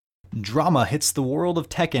Drama hits the world of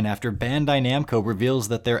Tekken after Bandai Namco reveals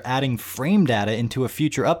that they're adding frame data into a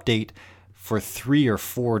future update for $3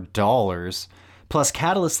 or $4. Plus,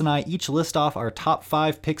 Catalyst and I each list off our top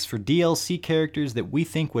 5 picks for DLC characters that we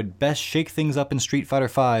think would best shake things up in Street Fighter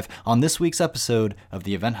V on this week's episode of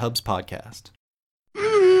the Event Hubs podcast.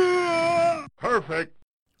 Perfect.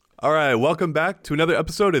 All right, welcome back to another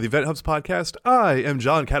episode of the Event Hubs podcast. I am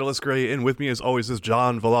John Catalyst Gray, and with me as always is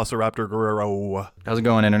John Velociraptor Guerrero. How's it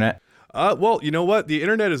going, Internet? Well, you know what? The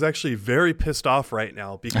internet is actually very pissed off right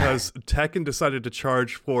now because Tekken decided to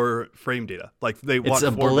charge for frame data. Like they want $4.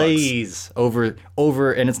 It's a blaze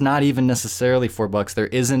over, and it's not even necessarily $4. There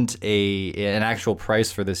isn't an actual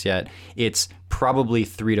price for this yet. It's probably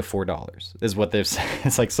 $3 to $4 is what they've said.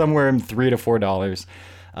 It's like somewhere in $3 to $4.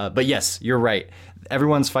 But yes, you're right.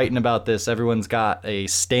 Everyone's fighting about this. Everyone's got a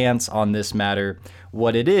stance on this matter.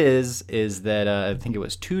 What it is that I think it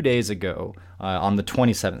was 2 days ago, on the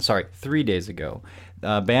 27th, 3 days ago,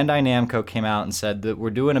 Bandai Namco came out and said that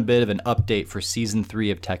we're doing a bit of an update for Season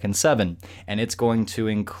 3 of Tekken 7. And it's going to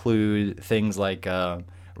include things like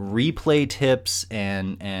replay tips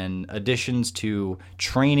and additions to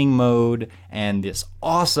training mode and this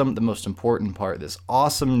awesome, the most important part, this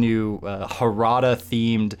awesome new Harada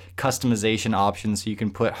themed customization option, so you can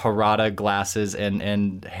put Harada glasses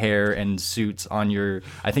and hair and suits on your,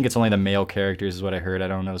 I think it's only the male characters is what I heard, I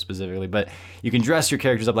don't know specifically, but you can dress your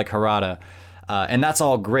characters up like Harada. And that's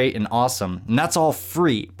all great and awesome, and that's all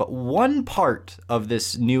free. But one part of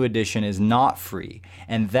this new edition is not free,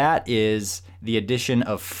 and that is the addition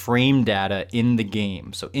of frame data in the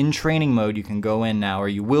game. So in training mode, you can go in now, or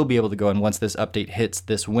you will be able to go in once this update hits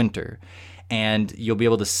this winter, and you'll be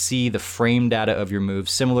able to see the frame data of your moves,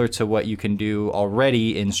 similar to what you can do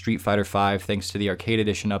already in Street Fighter V, thanks to the Arcade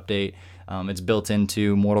Edition update. It's built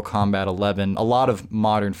into Mortal Kombat 11. A lot of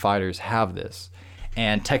modern fighters have this.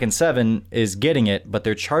 And Tekken 7 is getting it, but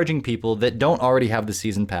they're charging people that don't already have the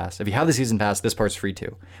Season Pass. If you have the Season Pass, this part's free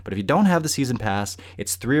too. But if you don't have the Season Pass,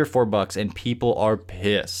 it's $3 or $4, and people are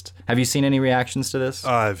pissed. Have you seen any reactions to this?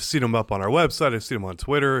 I've seen them up on our website. I've seen them on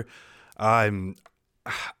Twitter. I'm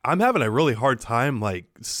having a really hard time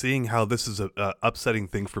seeing how this is a upsetting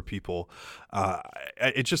thing for people.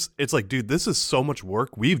 It's like, dude, this is so much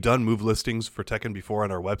work. We've done move listings for Tekken before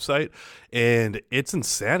on our website, and it's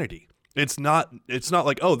insanity. It's not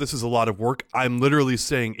like, oh, this is a lot of work. I'm literally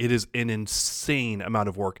saying it is an insane amount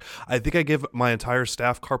of work. I think I give my entire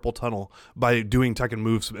staff carpal tunnel by doing Tekken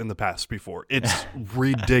moves in the past before. It's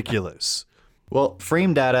ridiculous. Well,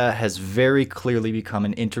 frame data has very clearly become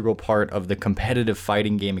an integral part of the competitive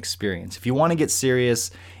fighting game experience. If you want to get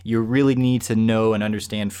serious, you really need to know and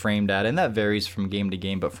understand frame data, and that varies from game to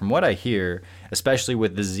game. But from what I hear, especially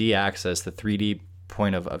with the Z-axis, the 3D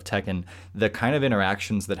point of Tekken, the kind of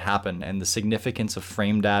interactions that happen and the significance of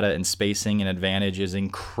frame data and spacing and advantage is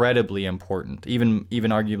incredibly important, even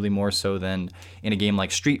arguably more so than in a game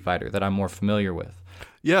like Street Fighter that I'm more familiar with.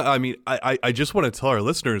 Yeah, I mean, I just want to tell our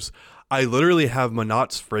listeners, I literally have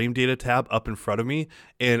Manat's frame data tab up in front of me,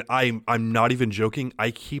 and I'm not even joking.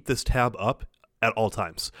 I keep this tab up at all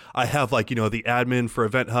times. I have the admin for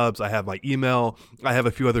Event Hubs. I have my email. I have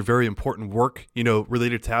a few other very important work,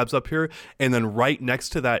 related tabs up here. And then right next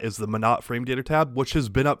to that is the Manat frame data tab, which has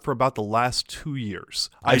been up for about the last 2 years.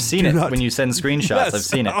 I've seen it when you send screenshots. Yes, I've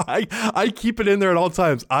seen it. I keep it in there at all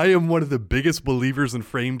times. I am one of the biggest believers in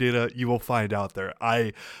frame data you will find out there.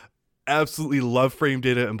 I absolutely love frame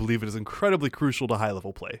data and believe it is incredibly crucial to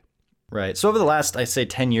high-level play. Right. So over the last, I say,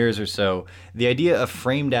 10 years or so, the idea of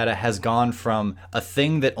frame data has gone from a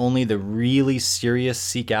thing that only the really serious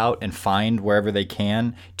seek out and find wherever they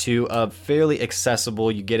can to a fairly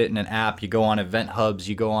accessible, you get it in an app, you go on Event Hubs,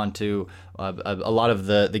 you go on to a lot of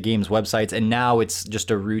the game's websites, and now it's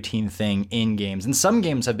just a routine thing in games. And some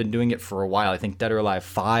games have been doing it for a while. I think Dead or Alive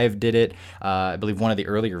 5 did it. I believe one of the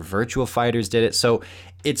earlier Virtua Fighters did it. So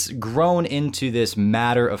it's grown into this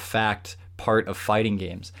matter-of-fact part of fighting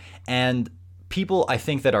games. And people, I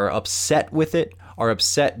think, that are upset with it are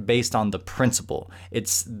upset based on the principle.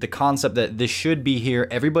 It's the concept that this should be here.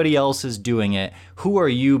 Everybody else is doing it. Who are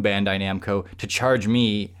you, Bandai Namco, to charge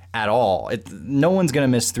me at all? No one's going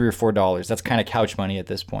to miss $3 or $4. That's kind of couch money at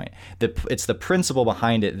this point. It's the principle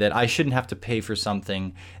behind it that I shouldn't have to pay for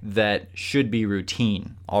something that should be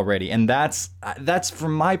routine already. And that's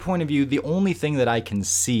from my point of view, the only thing that I can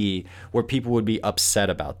see where people would be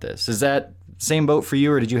upset about this. Is that same boat for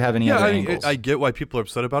you, or did you have any other angles? I get why people are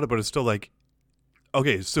upset about it, but it's still like,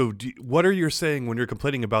 okay, so what are you saying when you're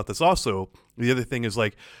complaining about this? Also, the other thing is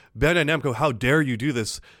Bandai Namco, how dare you do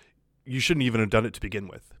this? You shouldn't even have done it to begin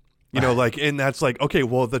with. You know, like, and that's like, okay,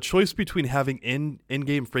 well, the choice between having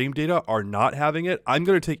in-game frame data or not having it, I'm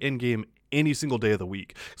going to take in-game any single day of the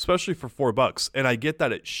week, especially for $4. And I get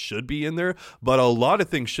that it should be in there, but a lot of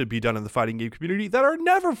things should be done in the fighting game community that are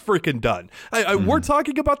never freaking done. We're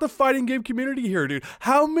talking about the fighting game community here, dude.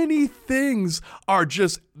 How many things are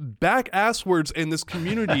just back ass words in this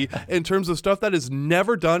community in terms of stuff that is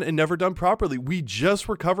never done and never done properly? We just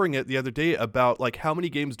were covering it the other day about like how many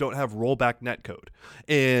games don't have rollback netcode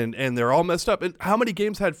and they're all messed up, and how many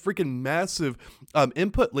games had freaking massive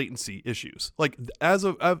input latency issues. Like as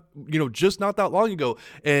of just not that long ago,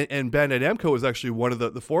 and Bandai Namco was actually one of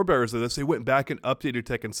the forebearers of this. They went back and updated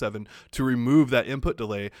Tekken 7 to remove that input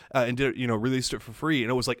delay and did released it for free,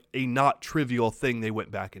 and it was like a not trivial thing they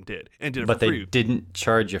went back and did it but for free. They didn't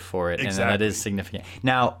charge you for it. Exactly. And that is significant.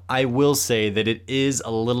 Now, I will say that it is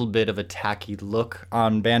a little bit of a tacky look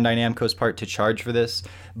on Bandai Namco's part to charge for this,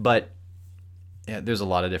 but yeah, there's a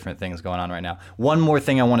lot of different things going on right now. One more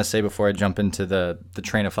thing I want to say before I jump into the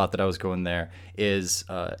train of thought that I was going there is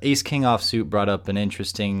Ace King Offsuit brought up an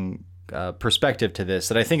interesting perspective to this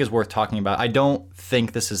that I think is worth talking about. I don't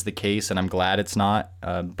think this is the case, and I'm glad it's not,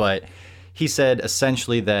 but he said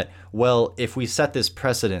essentially that, well, if we set this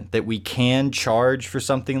precedent that we can charge for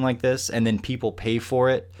something like this and then people pay for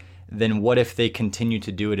it, then what if they continue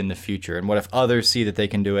to do it in the future? And what if others see that they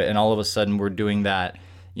can do it, and all of a sudden we're doing that?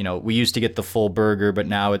 We used to get the full burger, but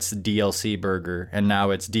now it's the DLC burger, and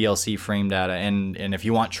now it's DLC frame data. And if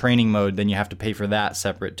you want training mode, then you have to pay for that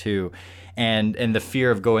separate too. And the fear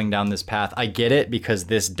of going down this path, I get it, because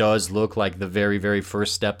this does look like the very, very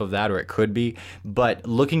first step of that, or it could be. But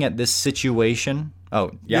looking at this situation,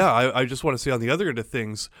 I just want to say on the other end of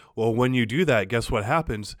things, well, when you do that, guess what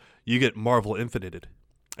happens? You get Marvel Infinited.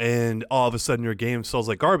 And all of a sudden your game sells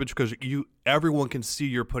like garbage because everyone can see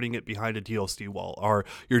you're putting it behind a DLC wall, or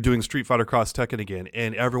you're doing Street Fighter Cross Tekken again,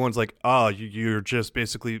 and everyone's like, oh, you're just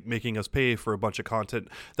basically making us pay for a bunch of content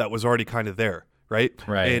that was already kind of there. Right.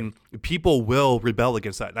 And people will rebel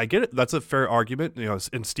against that. And I get it. That's a fair argument.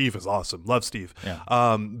 And Steve is awesome. Love Steve.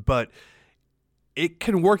 Yeah. But it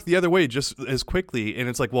can work the other way just as quickly. And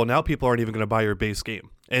it's like, well, now people aren't even going to buy your base game,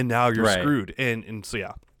 and now you're screwed. And so,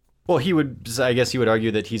 yeah. Well, I guess he would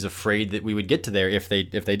argue that he's afraid that we would get to there if they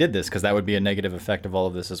did this, because that would be a negative effect of all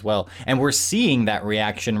of this as well. And we're seeing that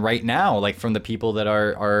reaction right now, like from the people that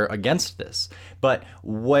are against this. But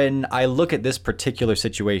when I look at this particular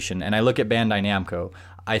situation and I look at Bandai Namco,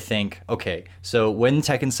 I think, okay, so when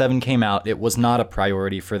Tekken 7 came out, it was not a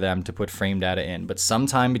priority for them to put frame data in. But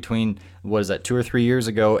sometime between, 2 or 3 years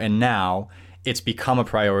ago and now, it's become a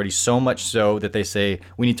priority, so much so that they say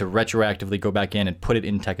we need to retroactively go back in and put it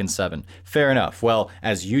in Tekken 7. Fair enough. Well,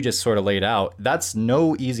 as you just sort of laid out, that's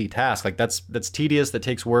no easy task. Like that's tedious, that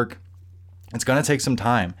takes work. It's going to take some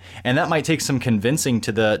time, and that might take some convincing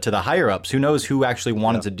to the higher ups. Who knows who actually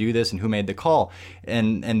wanted to do this and who made the call?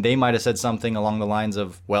 And they might have said something along the lines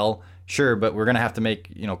of, well, sure, but we're going to have to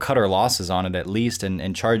make, cut our losses on it at least,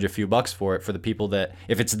 and charge a few bucks for it for the people that,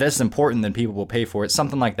 if it's this important, then people will pay for it.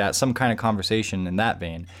 Something like that, some kind of conversation in that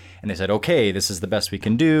vein. And they said, okay, this is the best we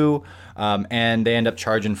can do. And they end up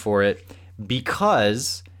charging for it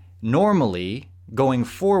because normally going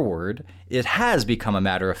forward, it has become a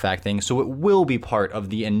matter-of-fact thing, so it will be part of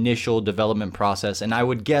the initial development process, and I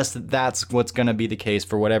would guess that that's what's going to be the case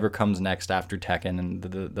for whatever comes next after Tekken and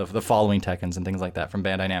the following Tekkens and things like that from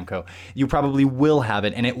Bandai Namco. You probably will have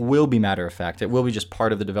it, and it will be matter-of-fact. It will be just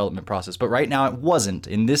part of the development process, but right now it wasn't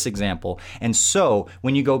in this example, and so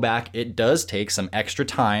when you go back, it does take some extra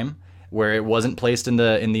time where it wasn't placed in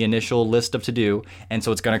the initial list of to do, and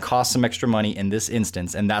so it's going to cost some extra money in this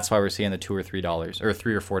instance, and that's why we're seeing the $2 or $3 or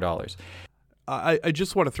 $3 or $4. I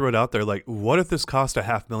just want to throw it out there, like, what if this cost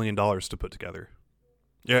 $500,000 to put together?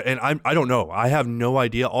 Yeah, and I don't know. I have no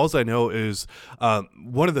idea. All I know is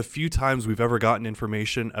one of the few times we've ever gotten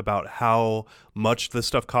information about how much this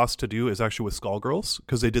stuff costs to do is actually with Skullgirls,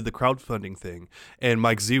 because they did the crowdfunding thing. And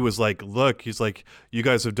Mike Z was like, look, he's like, you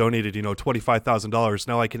guys have donated, $25,000.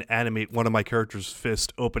 Now I can animate one of my characters'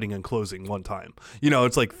 fist opening and closing one time.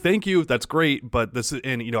 It's like, thank you. That's great. But this is,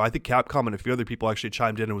 and, I think Capcom and a few other people actually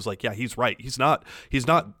chimed in and was like, yeah, he's right. He's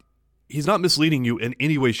not misleading you in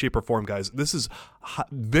any way, shape, or form, guys. This is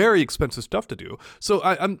very expensive stuff to do. So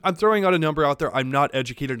I'm throwing out a number out there. I'm not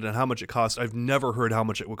educated on how much it costs. I've never heard how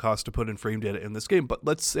much it would cost to put in frame data in this game. But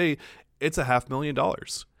let's say it's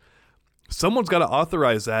 $500,000. Someone's got to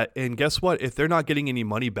authorize that. And guess what? If they're not getting any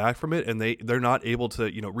money back from it and they're not able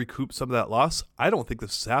to recoup some of that loss, I don't think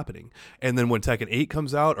this is happening. And then when Tekken 8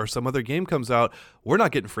 comes out or some other game comes out, we're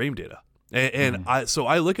not getting frame data. So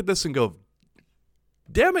I look at this and go,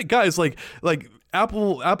 damn it, guys, like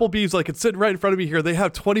Applebee's, like, it's sitting right in front of me here. They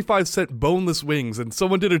have 25-cent boneless wings, and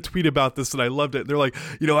someone did a tweet about this, and I loved it. They're like,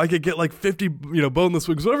 I could get like 50, boneless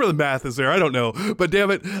wings, whatever the math is there. I don't know, but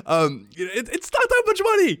damn it, it's not that much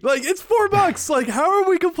money. Like, it's $4. Like, how are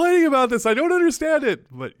we complaining about this? I don't understand it.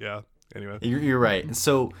 But yeah. Anyway. You're right.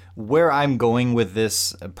 So where I'm going with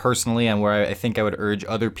this personally, and where I think I would urge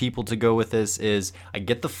other people to go with this, is I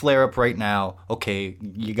get the flare up right now. Okay,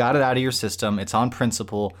 you got it out of your system. It's on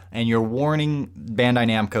principle, and you're warning Bandai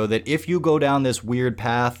Namco that if you go down this weird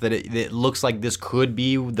path that it looks like this could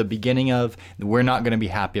be the beginning of, we're not going to be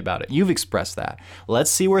happy about it. You've expressed that.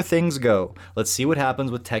 Let's see where things go. Let's see what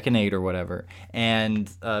happens with Tekken 8 or whatever,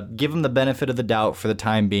 and give them the benefit of the doubt for the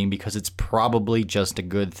time being, because it's probably just a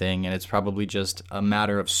good thing, and it's probably just a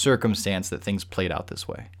matter of circumstance that things played out this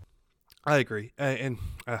way. I agree.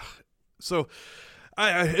 So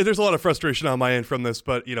there's a lot of frustration on my end from this,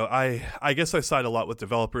 but, I guess I side a lot with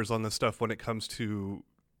developers on this stuff when it comes to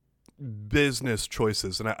business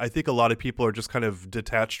choices. And I think a lot of people are just kind of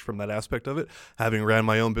detached from that aspect of it. Having ran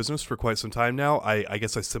my own business for quite some time now, I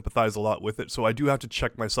guess I sympathize a lot with it. So I do have to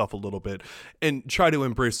check myself a little bit and try to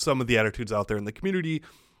embrace some of the attitudes out there in the community.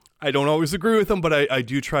 I don't always agree with them, but I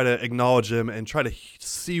do try to acknowledge them and try to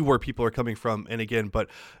see where people are coming from. And again, but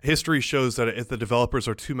history shows that if the developers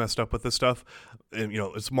are too messed up with this stuff, and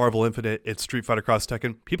it's Marvel Infinite, it's Street Fighter Cross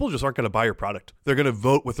Tekken, people just aren't going to buy your product. They're going to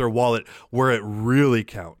vote with their wallet where it really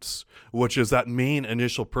counts, which is that main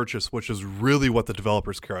initial purchase, which is really what the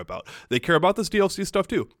developers care about. They care about this DLC stuff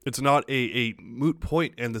too. It's not a moot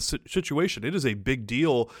point in the situation. It is a big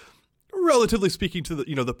deal, relatively speaking, to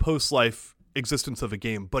the post-life existence of a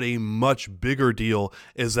game, but a much bigger deal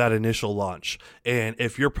is that initial launch. And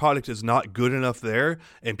if your product is not good enough there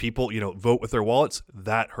and people, vote with their wallets,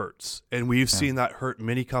 that hurts. And we've seen that hurt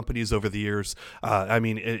many companies over the years. And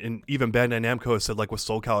even Bandai Namco has said, like with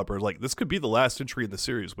Soul Calibur, like this could be the last entry in the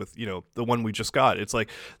series with, the one we just got. It's like,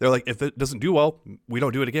 they're like, if it doesn't do well, we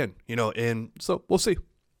don't do it again, and so we'll see.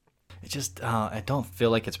 It just, I don't feel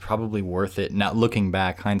like it's probably worth it. Not looking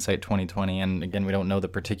back, hindsight 2020, and again, we don't know the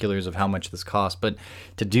particulars of how much this cost, but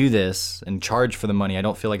to do this and charge for the money, I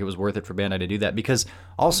don't feel like it was worth it for Bandai to do that, because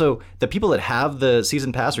also the people that have the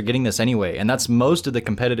season pass are getting this anyway, and that's most of the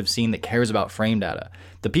competitive scene that cares about frame data.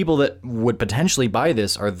 The people that would potentially buy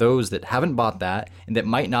this are those that haven't bought that and that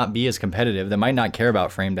might not be as competitive, that might not care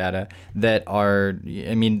about frame data, that are,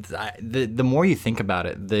 the more you think about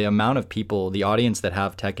it, the amount of people, the audience that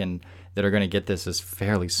have Tekken that are going to get this is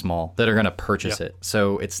fairly small, that are going to purchase it.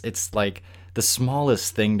 So it's like the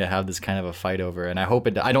smallest thing to have this kind of a fight over, and I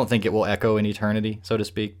don't think it will echo in eternity, so to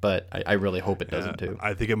speak, but I really hope it doesn't too.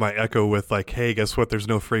 I think it might echo with like, hey, guess what? There's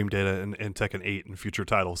no frame data in Tekken 8 and future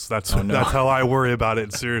titles. That's how I worry about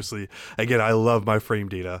it. Seriously. Again, I love my frame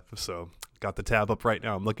data. So got the tab up right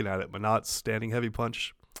now. I'm looking at it, but not standing heavy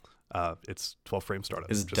punch. It's 12 frame startup.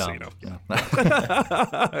 It's just dumb. So you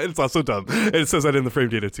know. It's also dumb. And it says that in the frame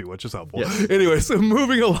data too, which is helpful. Yes. Anyway, so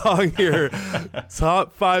moving along here,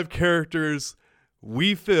 top 5 characters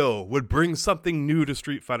we feel would bring something new to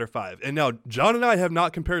Street Fighter V. And now John and I have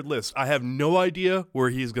not compared lists. I have no idea where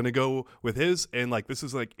he's going to go with his. And like, this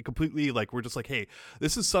is like completely like, we're just like, hey,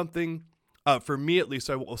 this is something, for me at least,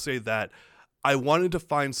 I will say that I wanted to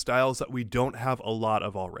find styles that we don't have a lot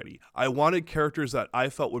of already. I wanted characters that I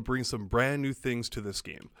felt would bring some brand new things to this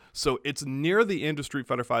game. So it's near the end of Street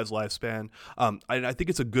Fighter V's lifespan. I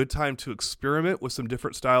think it's a good time to experiment with some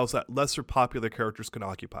different styles that lesser popular characters can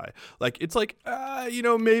occupy. Like, it's like,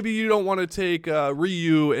 maybe you don't want to take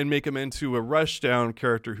Ryu and make him into a rushdown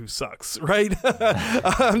character who sucks, right?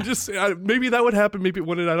 I'm just, maybe that would happen, maybe it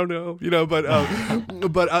wouldn't, I don't know,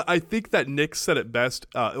 but I think that Nick said it best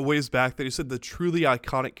a ways back, that he said the truly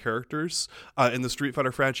iconic characters in the Street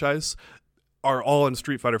Fighter franchise are all in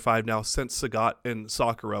Street Fighter V now since Sagat and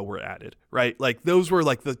Sakura were added, right? Like, those were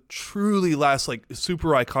like the truly last like super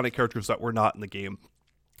iconic characters that were not in the game.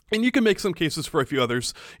 And you can make some cases for a few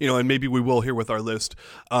others, and maybe we will here with our list.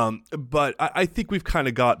 But I think we've kind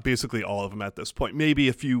of got basically all of them at this point. Maybe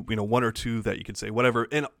a few, one or two that you could say, whatever.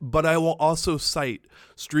 But I will also cite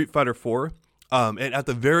Street Fighter 4. And at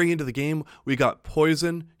the very end of the game, we got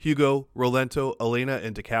Poison, Hugo, Rolento, Elena,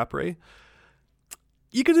 and Decapre.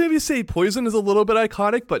 You could maybe say Poison is a little bit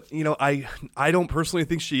iconic, but, I don't personally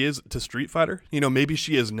think she is to Street Fighter. Maybe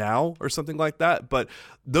she is now or something like that, but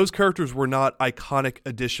those characters were not iconic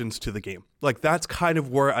additions to the game. Like, that's kind of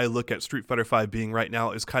where I look at Street Fighter V being right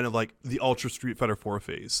now, is kind of like the Ultra Street Fighter 4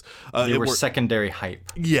 phase. They were secondary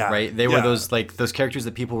hype. Yeah. Right? They were those characters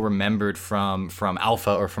that people remembered from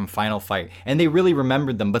Alpha or from Final Fight, and they really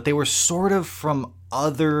remembered them, but they were sort of from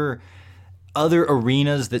other other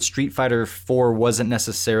arenas that Street Fighter 4 wasn't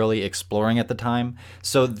necessarily exploring at the time.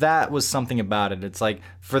 So that was something about it. It's like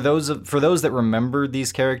for those that remembered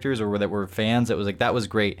these characters or that were fans, it was like that was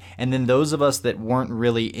great. And then those of us that weren't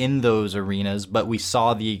really in those arenas, but we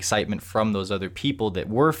saw the excitement from those other people that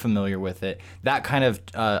were familiar with it, that kind of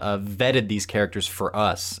vetted these characters for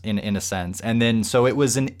us in a sense. And then so it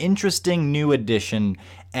was an interesting new addition.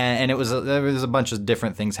 And there was a bunch of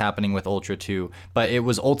different things happening with Ultra 2, but it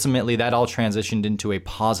was ultimately that all transitioned into a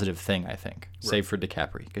positive thing, I think, save for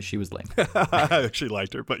DiCaprio, because she was lame. I actually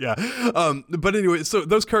liked her, but yeah. But anyway, so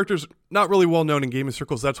those characters, not really well known in gaming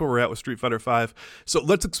circles. That's where we're at with Street Fighter V. So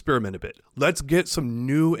let's experiment a bit. Let's get some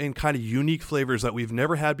new and kind of unique flavors that we've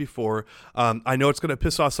never had before. I know it's going to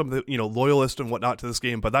piss off some of the loyalists and whatnot to this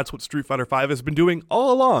game, but that's what Street Fighter V has been doing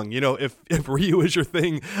all along. If Ryu is your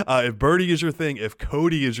thing, if Birdie is your thing, if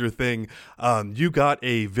Cody is your thing, you got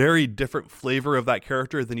a very different flavor of that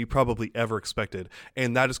character than you probably ever expected,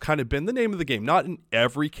 and that has kind of been the name of the game. Not in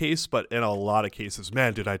every case, but in a lot of cases.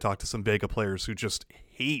 Man, did I talk to some Vega players who just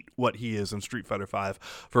hate what he is in Street Fighter V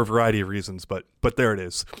for a variety of reasons, but there it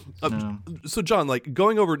is. So John, like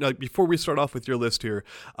going over, like, before we start off with your list here,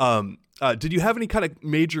 did you have any kind of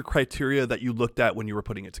major criteria that you looked at when you were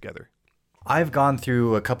putting it together? I've gone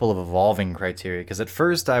through a couple of evolving criteria because at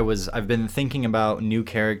first I've been thinking about new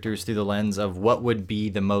characters through the lens of what would be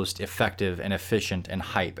the most effective and efficient and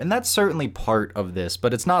hype. And that's certainly part of this,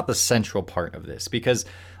 but it's not the central part of this because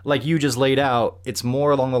like you just laid out, it's more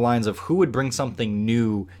along the lines of who would bring something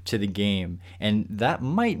new to the game. And that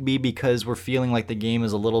might be because we're feeling like the game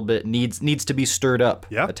is a little bit needs to be stirred up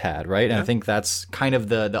a tad, right? And I think that's kind of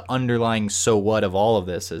the underlying so what of all of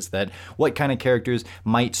this is that what kind of characters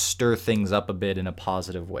might stir things up a bit in a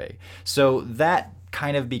positive way. So that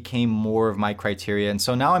kind of became more of my criteria. And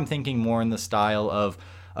so now I'm thinking more in the style of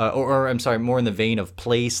more in the vein of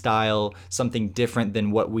play style, something different than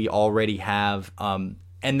what we already have.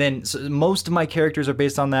 And then so most of my characters are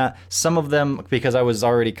based on that. Some of them, because I was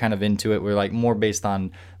already kind of into it, were like more based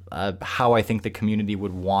on how I think the community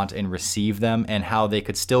would want and receive them and how they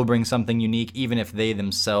could still bring something unique, even if they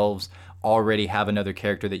themselves already have another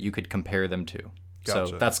character that you could compare them to. Gotcha.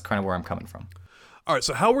 So that's kind of where I'm coming from. All right,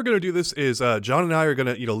 so how we're going to do this is John and I are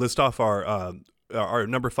going to list off our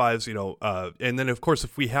number fives, and then of course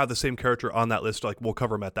if we have the same character on that list, like we'll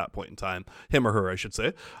cover him at that point in time, him or her I should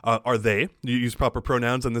say. Are they, you use proper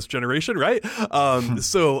pronouns in this generation, right?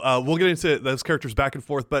 So we'll get into those characters back and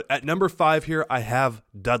forth, but at number 5 here I have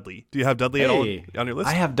Dudley. Do you have Dudley at all on your list?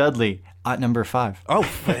 I have Dudley at number 5. Oh,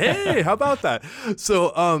 hey, how about that?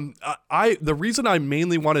 So the reason I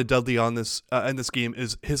mainly wanted Dudley on this in this game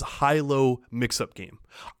is his high-low mix-up game.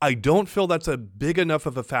 I don't feel that's a big enough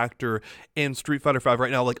of a factor in Street Fighter V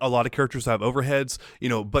right now. Like a lot of characters have overheads,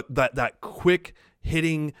 but that quick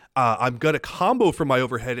hitting, I'm gonna combo from my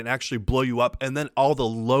overhead and actually blow you up, and then all the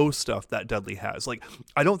low stuff that Dudley has. Like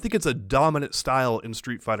I don't think it's a dominant style in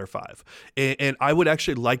Street Fighter V, and I would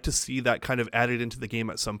actually like to see that kind of added into the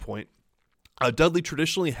game at some point. Dudley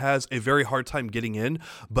traditionally has a very hard time getting in,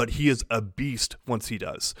 but he is a beast once he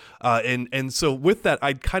does. And so with that,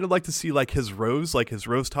 I'd kind of like to see like his rose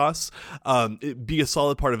toss, be a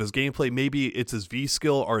solid part of his gameplay. Maybe it's his V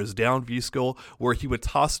skill or his down V skill where he would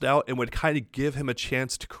toss it out and would kind of give him a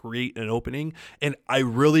chance to create an opening. And I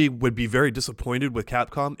really would be very disappointed with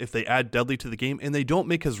Capcom if they add Dudley to the game and they don't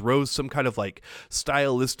make his rose some kind of like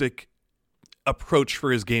stylistic approach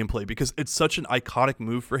for his gameplay, because it's such an iconic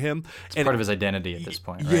move for him. It's part of his identity at this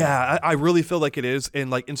point, right? Yeah, I really feel like it is.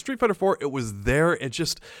 And like in Street Fighter 4, it was there.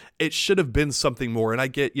 It should have been something more. And I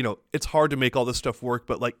get, it's hard to make all this stuff work,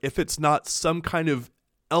 but like if it's not some kind of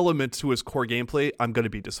element to his core gameplay, I'm going to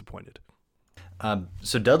be disappointed.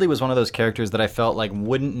 So Dudley was one of those characters that I felt like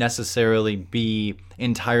wouldn't necessarily be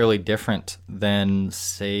entirely different than,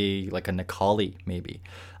 say, like a Necalli, maybe,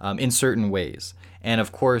 in certain ways. And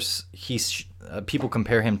of course, people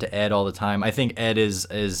compare him to Ed all the time. I think Ed is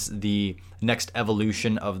the next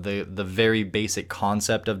evolution of the very basic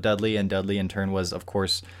concept of Dudley, and Dudley in turn was, of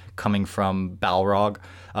course, coming from Balrog.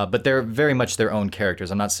 But they're very much their own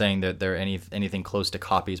characters. I'm not saying that they're anything close to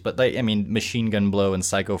copies, but Machine Gun Blow and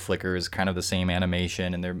Psycho Flicker is kind of the same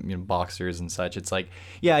animation, and they're boxers and such. It's like,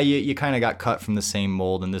 yeah, you kind of got cut from the same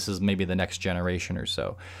mold, and this is maybe the next generation or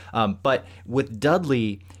so. But with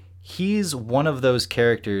Dudley, he's one of those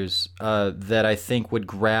characters that I think would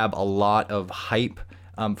grab a lot of hype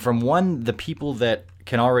from the people that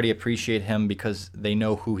can already appreciate him because they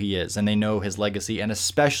know who he is and they know his legacy, and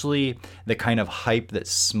especially the kind of hype that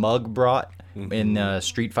Smug brought in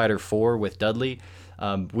Street Fighter 4 with Dudley.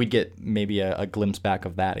 we'd get maybe a glimpse back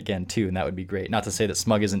of that again too, and that would be great. Not to say that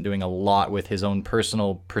Smug isn't doing a lot with his own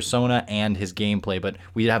personal persona and his gameplay, but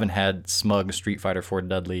we haven't had Smug Street Fighter 4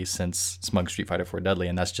 Dudley since Smug Street Fighter 4 Dudley,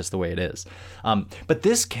 and that's just the way it is. But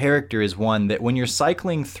this character is one that when you're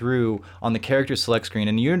cycling through on the character select screen,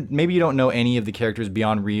 and maybe you don't know any of the characters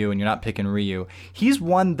beyond Ryu, and you're not picking Ryu, he's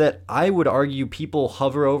one that I would argue people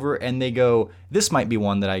hover over and they go, this might be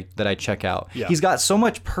one that I check out. Yeah. He's got so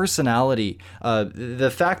much personality. The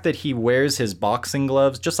fact that he wears his boxing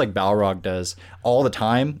gloves just like Balrog does all the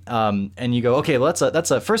time, and you go, okay, well,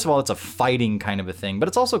 that's a first of all, it's a fighting kind of a thing, but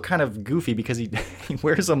it's also kind of goofy because he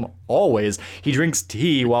wears them always. He drinks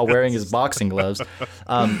tea while wearing his boxing gloves,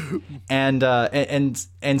 and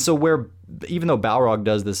so where, even though Balrog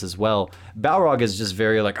does this as well, Balrog is just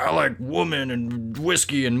very like, I like women and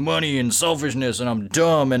whiskey and money and selfishness, and I'm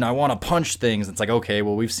dumb and I want to punch things. It's like, okay,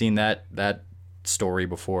 well, we've seen that story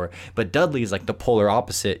before. But Dudley is like the polar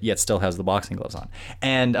opposite, yet still has the boxing gloves on.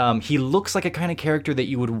 And he looks like a kind of character that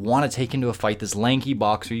you would want to take into a fight, this lanky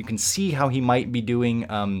boxer. You can see how he might be doing...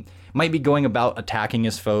 might be going about attacking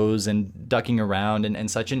his foes and ducking around and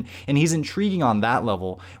such. And he's intriguing on that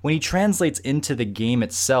level. When he translates into the game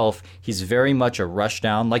itself, he's very much a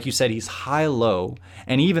rushdown. Like you said, he's high-low.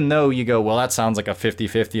 And even though you go, well, that sounds like a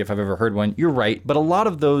 50-50 if I've ever heard one, you're right. But a lot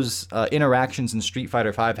of those interactions in Street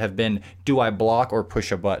Fighter V have been, do I block or push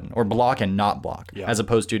a button? Or block and not block? Yeah. As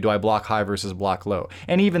opposed to, do I block high versus block low?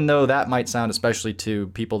 And even though that might sound, especially to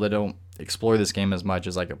people that don't explore this game as much,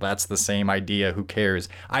 as like, that's the same idea, who cares?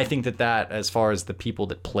 I think that as far as the people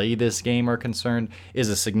that play this game are concerned, is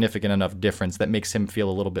a significant enough difference that makes him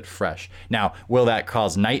feel a little bit fresh. Now, will that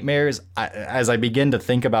cause nightmares? As I begin to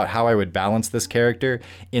think about how I would balance this character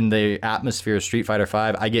in the atmosphere of Street Fighter V,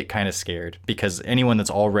 I get kind of scared, because anyone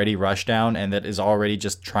that's already rushed down and that is already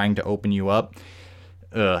just trying to open you up,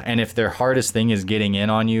 and if their hardest thing is getting in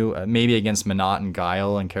on you, maybe against Menat and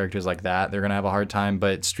Guile and characters like that, they're gonna have a hard time.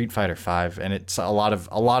 But Street Fighter V, and it's a lot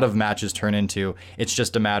of matches turn into, it's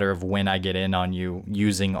just a matter of when I get in on you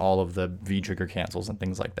using all of the V trigger cancels and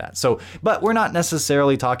things like that. So, but we're not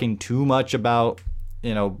necessarily talking too much about,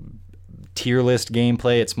 tier list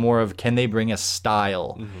gameplay. It's more of, can they bring a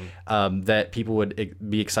style that people would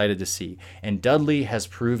be excited to see? And Dudley has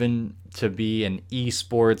proven to be an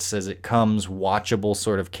esports as it comes watchable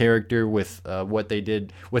sort of character with what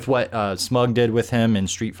Smug did with him in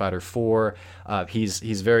Street Fighter 4.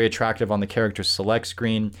 He's very attractive on the character select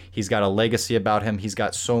screen. He's got a legacy about him. He's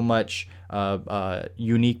got so much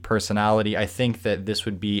unique personality. I think that this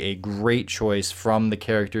would be a great choice from the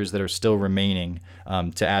characters that are still remaining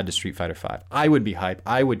to add to Street Fighter V. I would be hyped.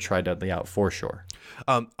 I would try Dudley out for sure.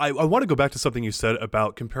 I want to go back to something you said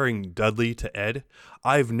about comparing Dudley to Ed.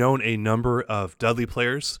 I've known a number of Dudley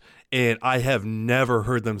players, and I have never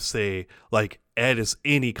heard them say, like, Ed is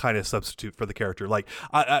any kind of substitute for the character. Like,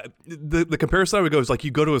 the comparison I would go is, like, you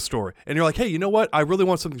go to a store and you're like, hey, you know what? I really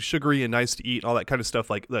want something sugary and nice to eat and all that kind of stuff.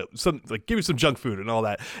 Like give me some junk food and all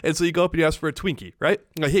that. And so you go up and you ask for a Twinkie, right?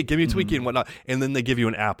 Like, hey, give me a Twinkie and whatnot. And then they give you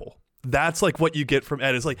an apple. That's like what you get from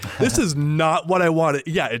Ed. It's like, this is not what I wanted.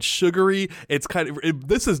 Yeah, it's sugary. It's kind of,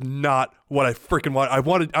 this is not what I freaking want. I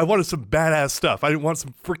wanted some badass stuff. I didn't want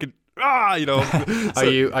some freaking,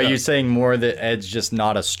 So, are you saying more that Ed's just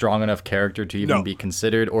not a strong enough character to even be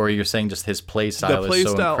considered, or you're saying just his play style is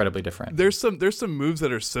so incredibly different? There's some moves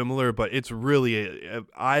that are similar, but it's really,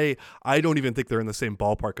 I don't even think they're in the same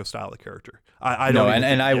ballpark of style of character.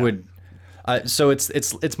 I would. So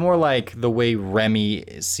it's more like the way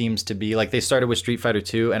Remy seems to be. Like, they started with Street Fighter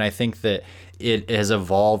 2, and I think that it has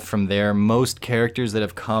evolved from there. Most characters that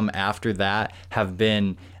have come after that have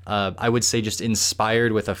been, I would say, just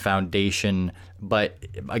inspired with a foundation, but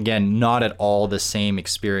again, not at all the same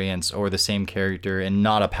experience or the same character, and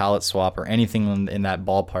not a palette swap or anything in that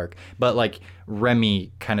ballpark. But like,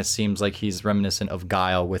 Remy kind of seems like he's reminiscent of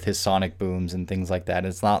Guile with his sonic booms and things like that.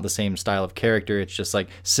 It's not the same style of character. It's just like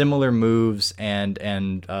similar moves and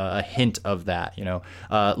a hint of that.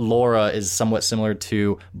 Laura is somewhat similar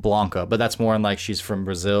to Blanca, but that's more in like, she's from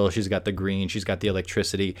Brazil. She's got the green. She's got the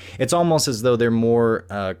electricity. It's almost as though they're more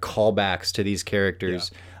callbacks to these characters.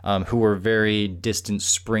 Who were very distant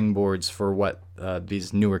springboards for what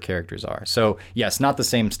these newer characters are. So yes, not the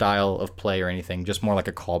same style of play or anything, just more like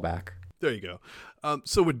a callback. There you go.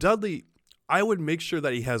 So with Dudley, I would make sure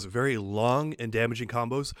that he has very long and damaging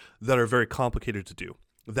combos that are very complicated to do.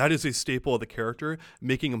 That is a staple of the character,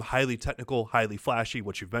 making him highly technical, highly flashy,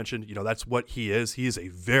 what you've mentioned. That's what he is. He is a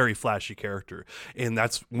very flashy character, and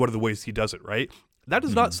that's one of the ways he does it, right? That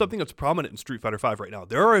is not something that's prominent in Street Fighter V right now.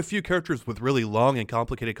 There are a few characters with really long and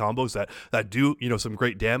complicated combos that do, some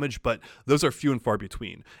great damage, but those are few and far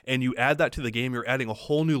between. And you add that to the game, you're adding a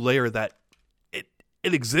whole new layer that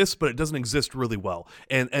it exists, but it doesn't exist really well.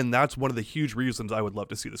 And that's one of the huge reasons I would love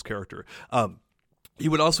to see this character. He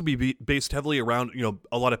would also be based heavily around,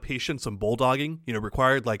 a lot of patience and bulldogging,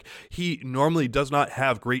 required. Like, he normally does not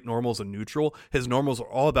have great normals in neutral. His normals are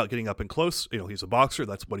all about getting up and close. He's a boxer.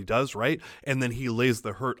 That's what he does, right? And then he lays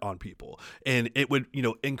the hurt on people. And it would,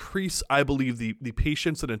 increase, I believe, the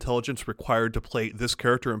patience and intelligence required to play this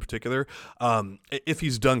character in particular, if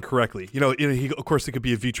he's done correctly. Of course, he could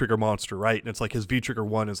be a V-trigger monster, right? And it's like his V-trigger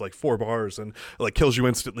 1 is like 4 bars and like kills you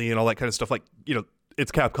instantly and all that kind of stuff. Like, it's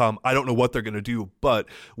Capcom. I don't know what they're going to do, but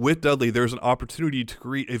with Dudley, there's an opportunity to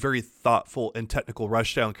create a very thoughtful and technical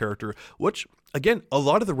Rushdown character, which, again, a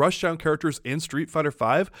lot of the Rushdown characters in Street Fighter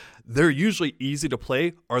V, they're usually easy to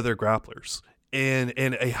play, are their grapplers. And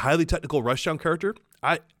a highly technical Rushdown character,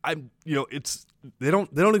 they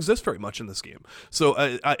don't exist very much in this game.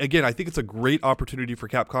 So again, I think it's a great opportunity for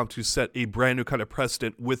Capcom to set a brand new kind of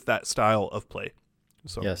precedent with that style of play.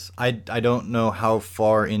 So. Yes, I don't know how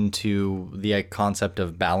far into the concept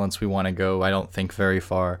of balance we want to go. I don't think very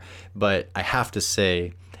far, but I have to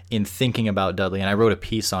say, in thinking about Dudley, and I wrote a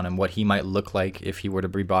piece on him, what he might look like if he were to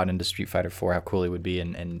be brought into Street Fighter 4, how cool he would be,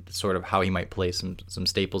 and sort of how he might play some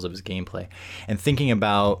staples of his gameplay. And thinking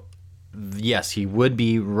about, yes, he would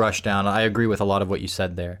be Rushdown. I agree with a lot of what you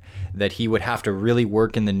said there, that he would have to really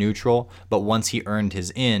work in the neutral, but once he earned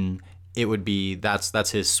his in, it would be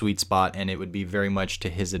that's his sweet spot, and it would be very much to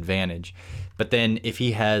his advantage. But then if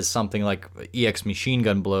he has something like EX Machine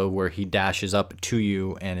Gun Blow, where he dashes up to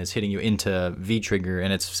you and is hitting you into V-trigger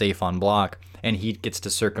and it's safe on block, and he gets to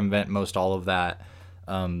circumvent most all of that,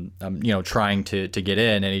 trying to get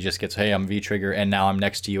in, and he just gets, hey, I'm V-trigger, and now I'm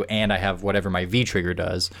next to you, and I have whatever my V-trigger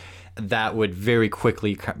does, that would very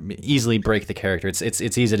quickly, easily break the character. It's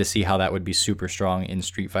easy to see how that would be super strong in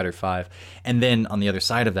Street Fighter V. And then on the other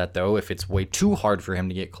side of that, though, if it's way too hard for him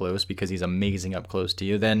to get close because he's amazing up close to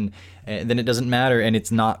you, then it doesn't matter, and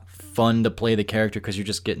it's not fun to play the character because you're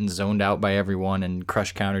just getting zoned out by everyone and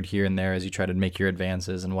crush countered here and there as you try to make your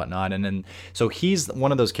advances and whatnot. And then so he's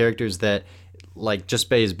one of those characters that, like, just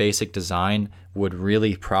by his basic design, would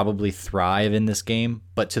really probably thrive in this game,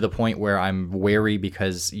 but to the point where I'm wary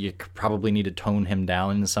because you probably need to tone him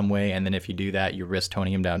down in some way, and then if you do that, you risk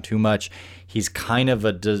toning him down too much. He's kind of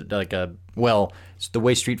the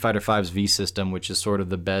way Street Fighter V's V system, which is sort of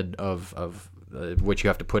the bed of which you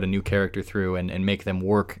have to put a new character through and make them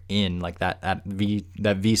work in, like that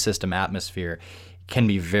V system atmosphere, can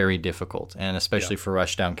be very difficult, and especially for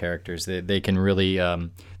rushdown characters, they can really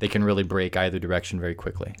break either direction very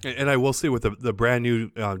quickly. And I will say, with the brand new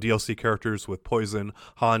DLC characters with Poison,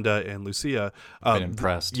 Honda, and Lucia, been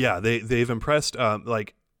impressed. They've impressed.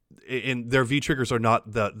 And their V triggers are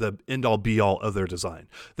not the end all be all of their design.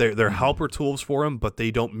 They're helper tools for them, but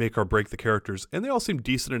they don't make or break the characters, and they all seem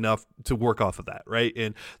decent enough to work off of that, right?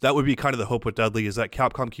 And that would be kind of the hope with Dudley, is that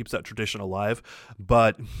Capcom keeps that tradition alive,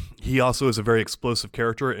 but he also is a very explosive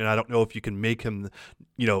character, and I don't know if you can make him,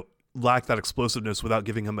 lack that explosiveness without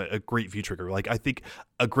giving him a great V-trigger. Like, I think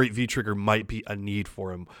a great V-trigger might be a need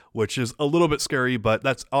for him, which is a little bit scary, but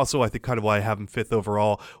that's also, I think, kind of why I have him 5th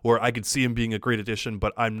overall, where I could see him being a great addition,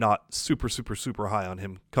 but I'm not super, super, super high on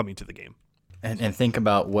him coming to the game. And think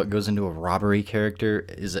about what goes into a robbery character.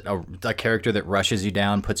 Is it a character that rushes you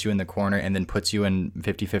down, puts you in the corner, and then puts you in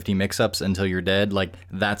 50-50 mix-ups until you're dead? Like,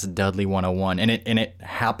 that's Dudley 101. And it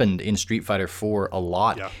happened in Street Fighter 4 a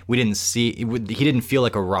lot. Yeah. We didn't see... he didn't feel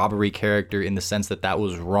like a robbery character in the sense that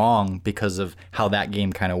was wrong because of how that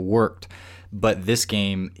game kind of worked. But this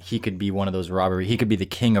game, he could be one of those robbery... He could be the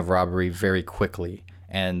king of robbery very quickly.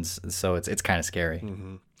 And so it's kind of scary.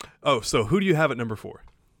 Mm-hmm. Oh, so who do you have at number 4?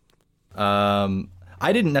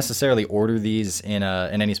 I didn't necessarily order these in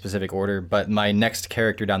any specific order, but my next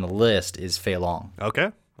character down the list is Fei Long.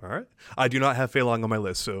 Okay, all right. I do not have Fei Long on my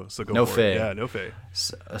list, so go no for Fei. It. Yeah, no Fei.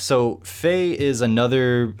 So Fei is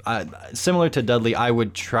another, similar to Dudley. I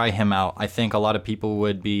would try him out. I think a lot of people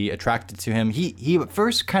would be attracted to him. He at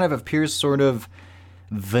first kind of appears sort of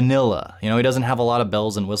vanilla. He doesn't have a lot of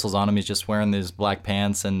bells and whistles on him. He's just wearing these black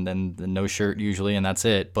pants and no shirt usually, and that's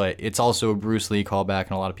it. But it's also a Bruce Lee callback,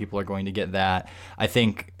 and a lot of people are going to get that. I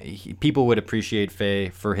think people would appreciate Fei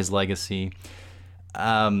for his legacy.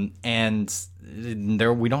 And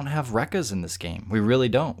we don't have Rekkas in this game. We really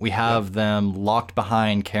don't. We have them locked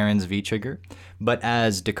behind Karen's V-trigger. But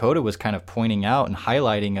as Dakota was kind of pointing out and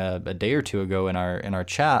highlighting a day or two ago in our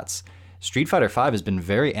chats, Street Fighter V has been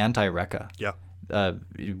very anti-Rekka. Yeah.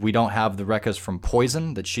 We don't have the Rekkas from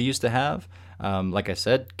Poison that she used to have. Like I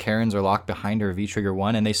said, Karens are locked behind her V-Trigger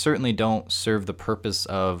 1, and they certainly don't serve the purpose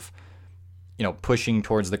of, pushing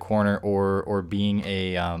towards the corner or being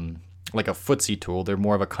a like a footsie tool. They're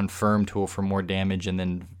more of a confirm tool for more damage and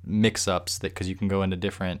then mix-ups because you can go into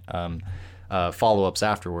different follow-ups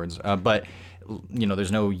afterwards. But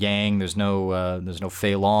there's no Yang, there's no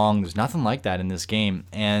Fei Long, there's nothing like that in this game.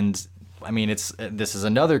 And I mean, this is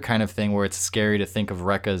another kind of thing where it's scary to think of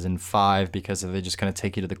Rekkas in 5 because they just kind of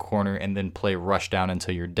take you to the corner and then play rush down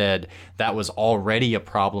until you're dead. That was already a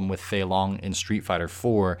problem with Fei Long in Street Fighter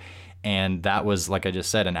 4, and that was, like I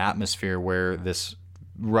just said, an atmosphere where this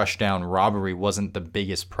rush down robbery wasn't the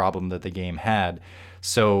biggest problem that the game had.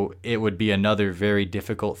 So it would be another very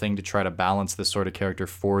difficult thing to try to balance this sort of character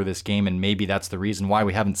for this game, and maybe that's the reason why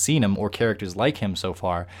we haven't seen him or characters like him so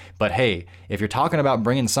far. But hey, if you're talking about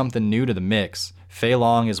bringing something new to the mix, Fei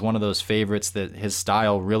Long is one of those favorites that his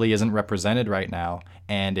style really isn't represented right now,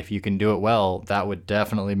 and if you can do it well, that would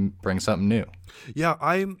definitely bring something new. Yeah,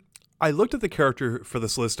 I looked at the character for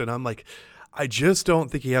this list and I'm like, I just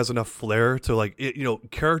don't think he has enough flair to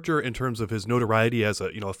character in terms of his notoriety as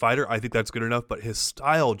a fighter. I think that's good enough, but his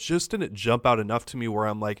style just didn't jump out enough to me where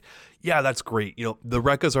I'm like, yeah, that's great. The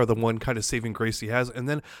Rekkas are the one kind of saving grace he has. And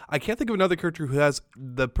then I can't think of another character who has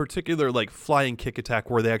the particular flying kick attack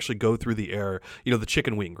where they actually go through the air, the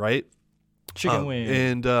chicken wing, right? Chicken wing.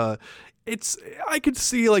 And I could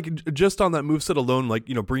see just on that moveset alone,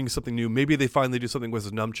 bringing something new. Maybe they finally do something with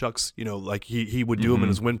his nunchucks, he would do them in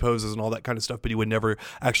his wind poses and all that kind of stuff, but he would never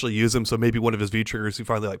actually use them. So maybe one of his V triggers, he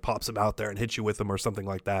finally pops them out there and hits you with them or something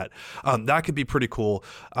like that. That could be pretty cool.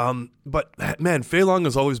 But man, Fei Long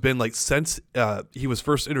has always been since he was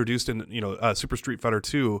first introduced in Super Street Fighter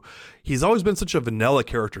 2, he's always been such a vanilla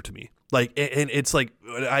character to me. And it's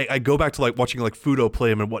I go back to watching Fudo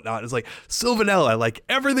play him and whatnot. It's so vanilla.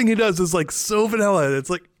 Everything he does is so vanilla. And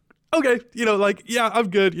it's okay, yeah, I'm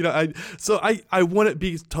good. I wouldn't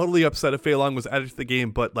be totally upset if Fei Long was added to the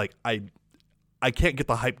game, but I can't get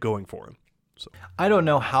the hype going for him. So I don't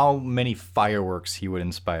know how many fireworks he would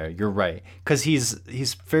inspire. You're right, because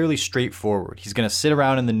he's fairly straightforward. He's gonna sit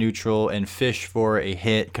around in the neutral and fish for a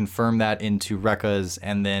hit, confirm that into Rekkas,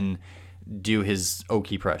 and then do his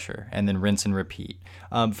Oki pressure and then rinse and repeat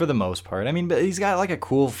for the most part. I mean, but he's got a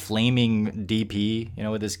cool flaming DP,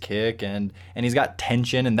 with his kick, and he's got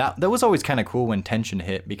tension, and that was always kind of cool when tension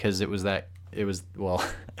hit, because it was well,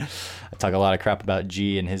 I talk a lot of crap about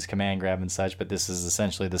G and his command grab and such, but this is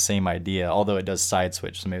essentially the same idea, although it does side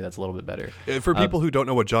switch, so maybe that's a little bit better. For people who don't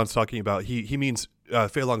know what John's talking about, he means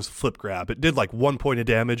Fei Long's flip grab. It did 1 point of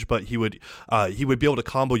damage, but he would be able to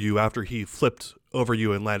combo you after he flipped over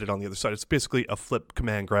you and landed on the other side. It's basically a flip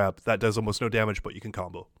command grab that does almost no damage, but you can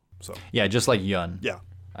combo. So yeah, just like Yun. Yeah,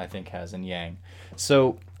 I think has in Yang.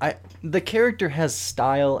 So the character has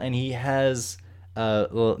style, and he has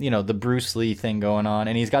the Bruce Lee thing going on,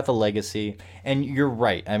 and he's got the legacy. And you're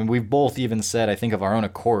right. I mean, we've both even said, I think of our own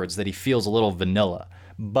accords, that he feels a little vanilla,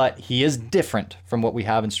 but he is different from what we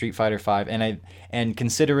have in Street Fighter V. And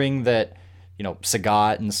considering that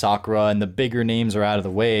Sagat and Sakura and the bigger names are out of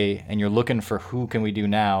the way, and you're looking for who can we do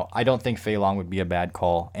now, I don't think Fei Long would be a bad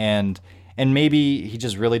call. And maybe he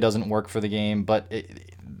just really doesn't work for the game, but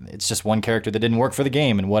it's just one character that didn't work for the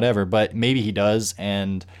game and whatever. But maybe he does,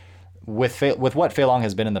 and with what Fei Long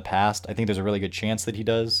has been in the past, I think there's a really good chance that he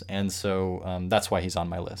does, and so that's why he's on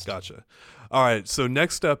my list. Gotcha. All right, so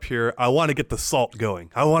next up here, I want to get the salt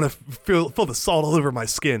going. I want to feel the salt all over my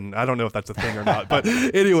skin. I don't know if that's a thing or not, but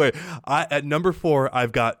anyway, at number 4,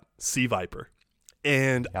 I've got C Viper.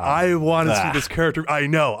 And I want to see this character. I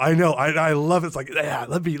know. I love it. It's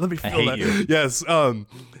let me feel that. You. Yes.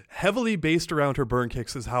 Heavily based around her burn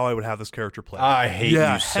kicks is how I would have this character play. I hate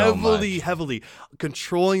you so much. Heavily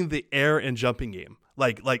controlling the air and jumping game.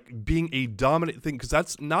 Like being a dominant thing, because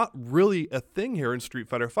that's not really a thing here in Street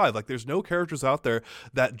Fighter V. There's no characters out there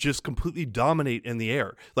that just completely dominate in the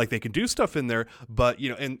air. They can do stuff in there, but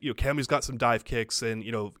Cammy's got some dive kicks, and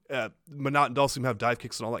Menat and Dhalsim have dive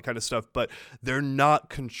kicks and all that kind of stuff, but they're not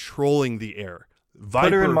controlling the air. Viper,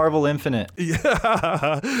 put her in Marvel Infinite.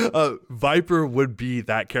 Yeah, Viper would be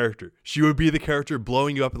that character. She would be the character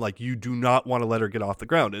blowing you up, and you do not want to let her get off the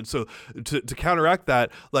ground. And so to counteract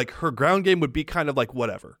that, her ground game would be kind of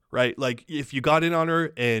whatever, right? If you got in on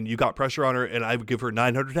her and you got pressure on her, and I would give her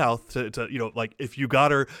 900 health to if you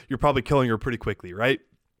got her, you're probably killing her pretty quickly, right?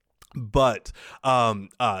 but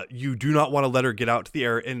you do not want to let her get out to the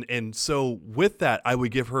air, and so with that I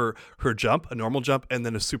would give her jump, a normal jump, and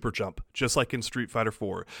then a super jump, just like in Street Fighter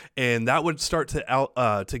 4, and that would start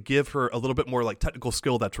to give her a little bit more like technical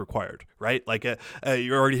skill that's required, right? Like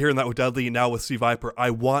you're already hearing that with Dudley, now with C Viper. I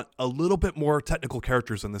want a little bit more technical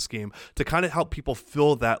characters in this game to kind of help people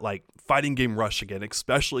feel that like fighting game rush again,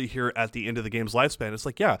 especially here at the end of the game's lifespan. It's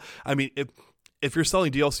like, yeah, I mean, if you're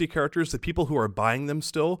selling DLC characters, the people who are buying them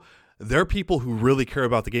still, they're people who really care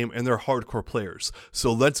about the game and they're hardcore players.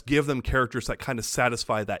 So let's give them characters that kind of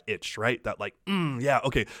satisfy that itch, right? That like, yeah,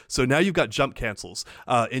 okay. So now you've got jump cancels,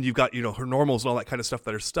 and you've got, her normals and all that kind of stuff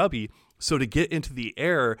that are stubby. So to get into the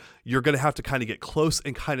air, you're going to have to kind of get close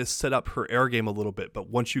and kind of set up her air game a little bit. But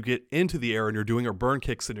once you get into the air and you're doing her burn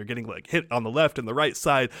kicks and you're getting like hit on the left and the right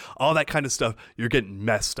side, all that kind of stuff, you're getting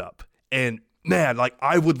messed up. And man, like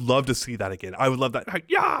I would love to see that again. I would love that. Like,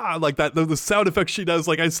 yeah, like that. The sound effects she does,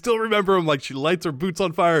 like I still remember them. Like she lights her boots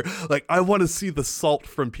on fire. Like I want to see the salt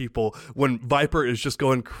from people when Viper is just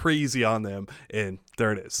going crazy on them. And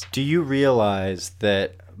there it is. Do you realize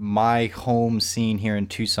that my home scene here in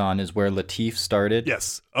Tucson is where Latif started?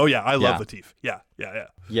 Yes. Oh yeah, I love Latif. Yeah.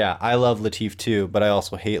 Yeah, I love Latif too, but I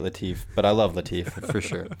also hate Latif. But I love Latif for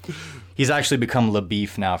sure. He's actually become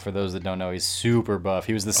LaBeef now. For those that don't know, he's super buff.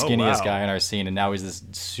 He was the skinniest guy in our scene, and now he's this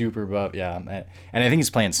super buff. Yeah, and I think he's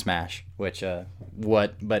playing Smash. Which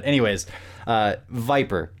what? But anyways,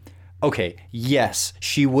 Viper. Okay, yes,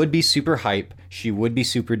 she would be super hype. She would be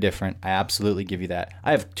super different. I absolutely give you that. I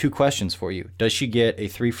have 2 questions for you. Does she get a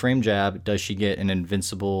 3-frame jab? Does she get an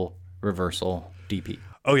invincible reversal DP?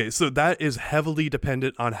 Okay, so that is heavily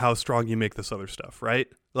dependent on how strong you make this other stuff, right?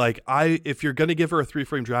 Like if you're gonna give her a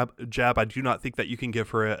 3-frame jab, I do not think that you can give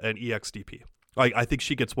her an EXDP. Like I think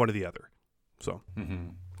she gets one or the other. So. Mm-hmm.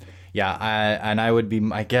 Yeah, I would be,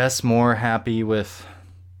 I guess, more happy with.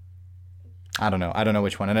 I don't know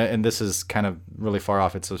which one, and this is kind of really far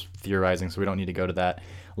off. It's just theorizing, so we don't need to go to that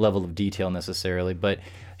level of detail necessarily. But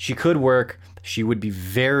she could work. She would be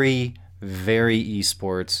very, very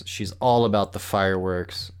esports. She's all about the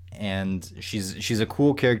fireworks, and she's a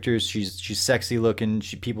cool character. She's sexy looking.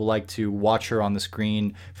 People like to watch her on the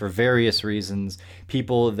screen for various reasons.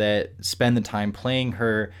 People that spend the time playing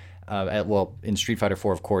her. In Street Fighter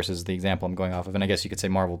 4, of course, is the example I'm going off of, and I guess you could say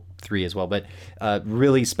Marvel 3 as well, but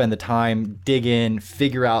really spend the time, dig in,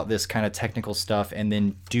 figure out this kind of technical stuff, and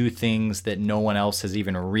then do things that no one else has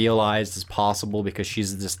even realized is possible because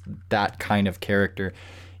she's just that kind of character.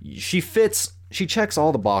 She checks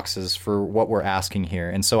all the boxes for what we're asking here,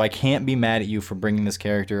 and so I can't be mad at you for bringing this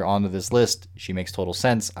character onto this list. She makes total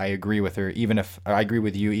sense. I agree with her, even if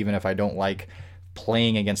I don't like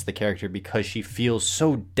playing against the character because she feels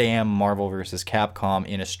so damn Marvel vs. Capcom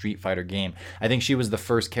in a Street Fighter game. I think she was the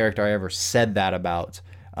first character I ever said that about,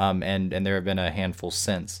 and there have been a handful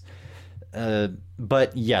since.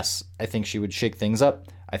 But yes, I think she would shake things up.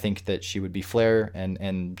 I think that she would be flair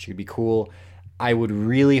and she would be cool. I would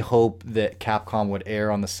really hope that Capcom would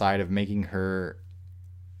err on the side of making her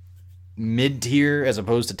mid-tier as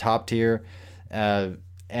opposed to top tier,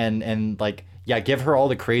 and like, yeah, give her all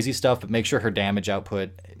the crazy stuff, but make sure her damage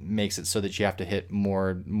output makes it so that you have to hit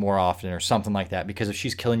more often or something like that. Because if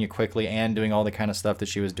she's killing you quickly and doing all the kind of stuff that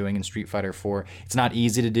she was doing in Street Fighter 4, it's not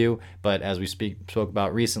easy to do. But as we spoke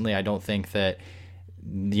about recently, I don't think that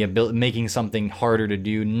the making something harder to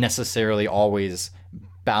do necessarily always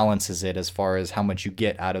balances it as far as how much you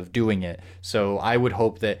get out of doing it. So I would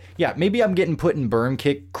hope that, yeah, maybe I'm getting put in burn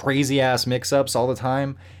kick crazy ass mix-ups all the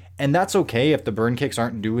time. And that's okay if the burn kicks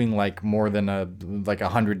aren't doing like more than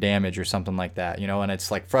 100 damage or something like that, and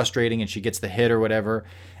it's like frustrating and she gets the hit or whatever,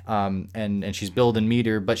 and she's building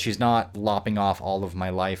meter, but she's not lopping off all of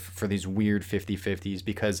my life for these weird 50-50s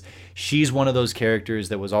because she's one of those characters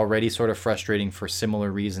that was already sort of frustrating for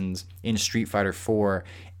similar reasons in Street Fighter 4.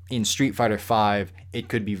 In Street Fighter 5, it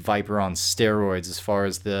could be Viper on steroids as far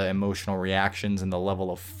as the emotional reactions and the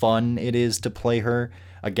level of fun it is to play her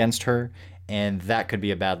against her. And that could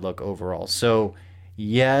be a bad look overall. So,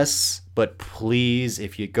 yes, but please,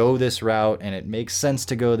 if you go this route and it makes sense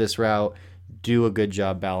to go this route, do a good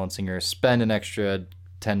job balancing her. Spend an extra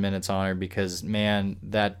 10 minutes on her because, man,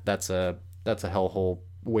 that's a hellhole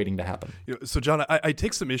waiting to happen. So, John, I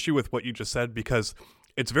take some issue with what you just said because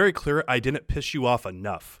it's very clear I didn't piss you off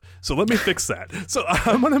enough. So let me fix that. So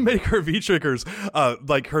I'm going to make her V-triggers,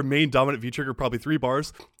 like her main dominant V-trigger, probably 3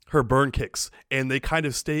 bars, her burn kicks, and they kind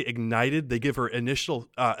of stay ignited. They give her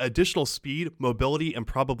additional speed, mobility, and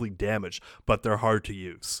probably damage, but they're hard to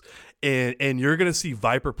use. And you're going to see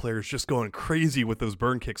Viper players just going crazy with those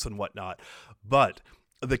burn kicks and whatnot. But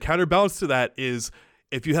the counterbalance to that is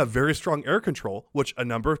if you have very strong air control, which a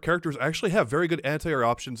number of characters actually have very good anti-air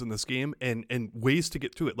options in this game and ways to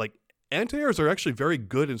get to it. Like anti-airs are actually very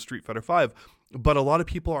good in Street Fighter V, but a lot of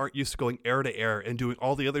people aren't used to going air to air and doing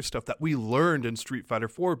all the other stuff that we learned in Street Fighter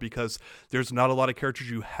 4 because there's not a lot of characters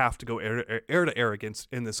you have to go air to air against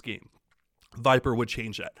in this game. Viper would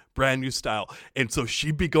change that, brand new style, and so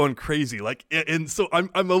she'd be going crazy. Like, and so I'm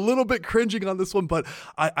a little bit cringing on this one, but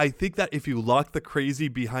I think that if you lock the crazy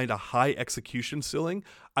behind a high execution ceiling,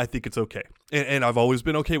 I think it's okay, and I've always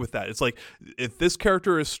been okay with that. It's like if this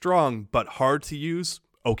character is strong but hard to use,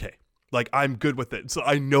 okay. Like, I'm good with it. So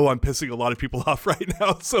I know I'm pissing a lot of people off right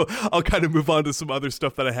now. So I'll kind of move on to some other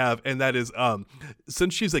stuff that I have. And that is,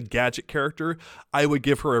 since she's a gadget character, I would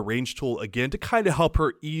give her a range tool again to kind of help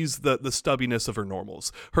her ease the stubbiness of her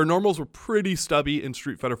normals. Her normals were pretty stubby in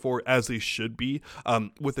Street Fighter 4, as they should be.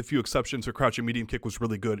 With a few exceptions, her crouching medium kick was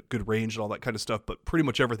really good range and all that kind of stuff. But pretty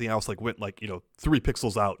much everything else went 3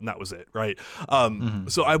 pixels out, and that was it, right?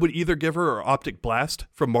 So I would either give her Optic Blast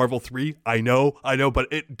from Marvel 3. I know,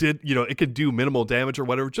 but it did, it could do minimal damage or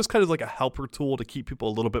whatever, just kind of like a helper tool to keep people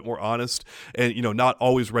a little bit more honest and, not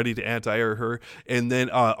always ready to anti-air her. And then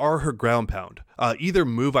her ground pound. Either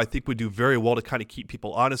move I think would do very well to kind of keep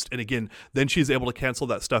people honest. And again, then she's able to cancel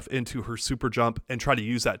that stuff into her super jump and try to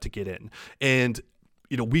use that to get in. And,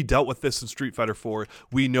 we dealt with this in Street Fighter 4.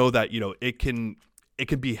 We know that, it can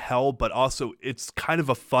be hell, but also it's kind of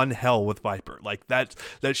a fun hell with Viper. Like that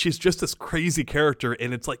she's just this crazy character,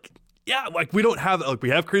 and it's like, yeah, like we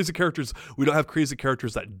have crazy characters. We don't have crazy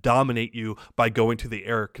characters that dominate you by going to the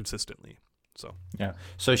air consistently. So yeah,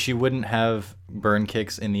 so she wouldn't have burn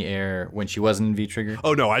kicks in the air when she wasn't in V-Trigger?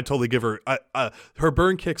 Oh no, I'd totally give her her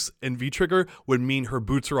burn kicks in V-Trigger would mean her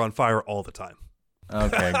boots are on fire all the time.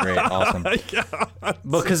 Okay, great, awesome. Yeah.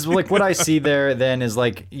 Because what I see there then is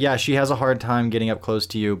yeah, she has a hard time getting up close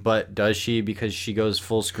to you, but does she, because she goes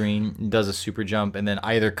full screen, does a super jump, and then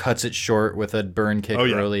either cuts it short with a burn kick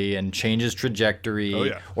early and changes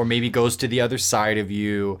trajectory, or maybe goes to the other side of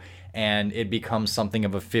you, and it becomes something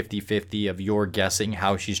of a 50-50 of your guessing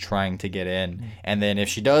how she's trying to get in. And then if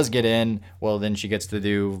she does get in, well, then she gets to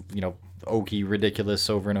do, Oki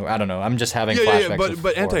ridiculous over and over. I don't know. I'm just having flashbacks.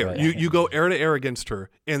 But anti-air, you go air to air against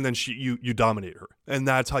her, and then you dominate her, and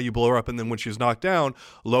that's how you blow her up. And then when she's knocked down,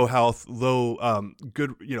 low health, low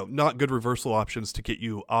good, not good reversal options to get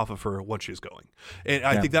you off of her once she's going. And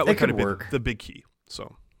I think that would kind of be the big key.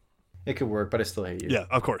 So it could work, but I still hate you. Yeah,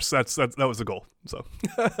 of course. That was the goal. So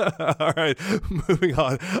all right, moving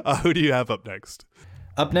on. Who do you have up next?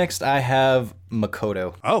 Up next, I have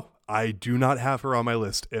Makoto. Oh, I do not have her on my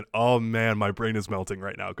list, and oh man, my brain is melting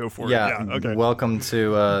right now. Go for it. Yeah, okay. Welcome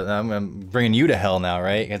to. I'm bringing you to hell now,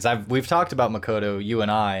 right? Because we've talked about Makoto, you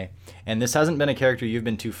and I, and this hasn't been a character you've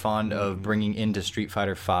been too fond of bringing into Street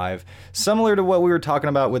Fighter V. Similar to what we were talking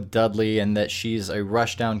about with Dudley, and that she's a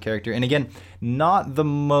rushdown character, and again, not the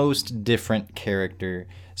most different character.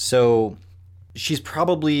 So she's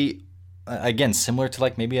probably, again, similar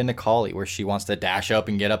to maybe a Necalli, where she wants to dash up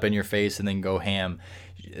and get up in your face and then go ham.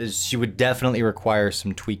 She would definitely require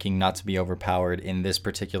some tweaking not to be overpowered in this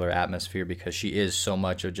particular atmosphere, because she is so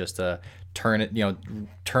much of just a turn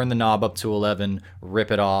the knob up to 11,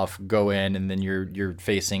 rip it off, go in, and then you're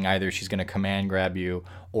facing either she's going to command grab you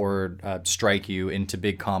or strike you into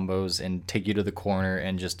big combos and take you to the corner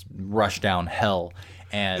and just rush down hell.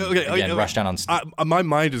 And rush down on. My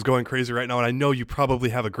mind is going crazy right now, and I know you probably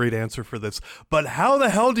have a great answer for this. But how the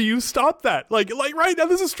hell do you stop that? Like right now,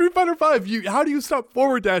 this is Street Fighter V. How do you stop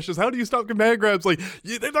forward dashes? How do you stop command grabs?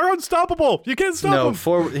 They're unstoppable. You can't stop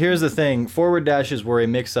them. Here's the thing: forward dashes were a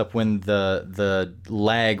mix-up when the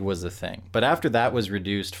lag was a thing. But after that was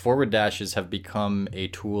reduced, forward dashes have become a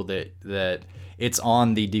tool that it's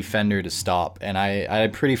on the defender to stop. And I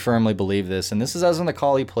pretty firmly believe this. And this is as an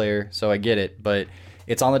Necalli player, so I get it, but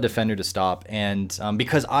it's on the defender to stop. And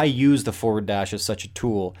because I use the forward dash as such a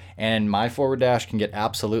tool, and my forward dash can get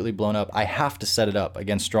absolutely blown up, I have to set it up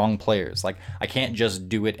against strong players. I can't just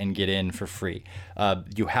do it and get in for free.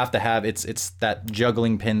 You have to have, it's that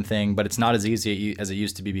juggling pin thing, but it's not as easy as it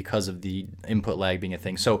used to be because of the input lag being a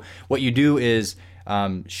thing. So what you do is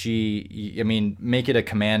make it a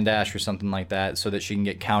command dash or something like that, so that she can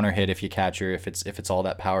get counter hit if you catch her, if it's all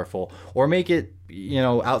that powerful, or make it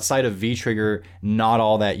outside of V-Trigger, not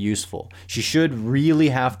all that useful. She should really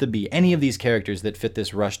have to be, any of these characters that fit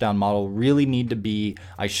this rushdown model really need to be,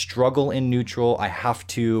 I struggle in neutral,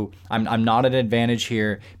 I'm not at an advantage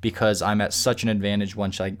here because I'm at such an advantage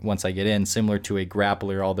once I get in, similar to a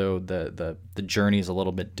grappler, although the journey is a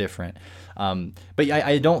little bit different. But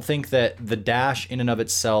I don't think that the dash in and of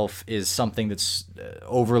itself is something that's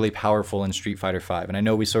overly powerful in Street Fighter V. And I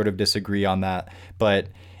know we sort of disagree on that, but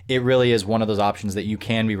it really is one of those options that you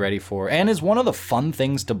can be ready for, and is one of the fun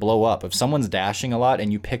things to blow up. If someone's dashing a lot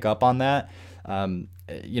and you pick up on that,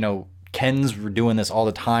 Ken's doing this all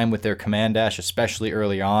the time with their command dash, especially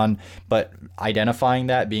early on, but identifying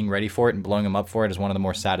that, being ready for it, and blowing them up for it is one of the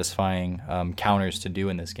more satisfying counters to do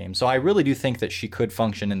in this game. So I really do think that she could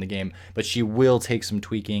function in the game, but she will take some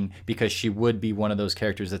tweaking because she would be one of those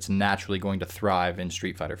characters that's naturally going to thrive in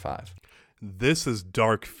Street Fighter V. This is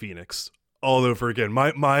Dark Phoenix all over again.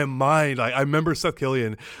 My mind, I remember Seth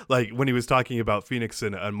Killian, like when he was talking about Phoenix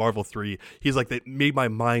in Marvel 3, he's like, they made my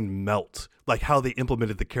mind melt, like how they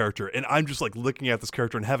implemented the character. And I'm just like looking at this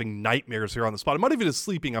character and having nightmares here on the spot. I'm not even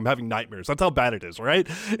sleeping, I'm having nightmares. That's how bad it is, right?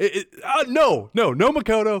 No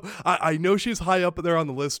Makoto. I know she's high up there on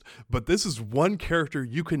the list, but this is one character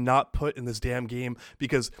you cannot put in this damn game,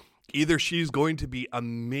 because either she's going to be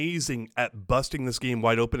amazing at busting this game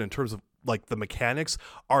wide open in terms of like the mechanics,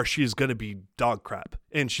 or she's going to be dog crap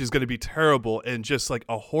and she's going to be terrible and just like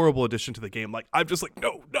a horrible addition to the game. Like, I'm just like,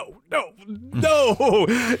 no.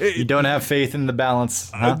 You don't have faith in the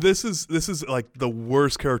balance, huh? This is like the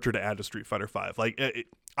worst character to add to Street Fighter V. Like,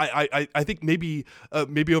 I think maybe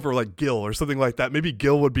over like Gil or something like that. Maybe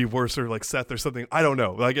Gil would be worse, or like Seth or something. I don't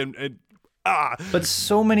know. Like, But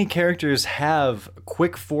so many characters have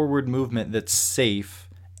quick forward movement that's safe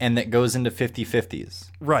and that goes into 50-50s.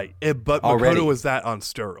 Right. But Makoto is that on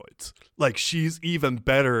steroids. Like, she's even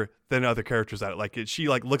better than other characters at it. Like, she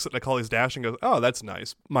like looks at Nikali's dash and goes, "Oh, that's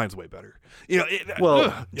nice. Mine's way better."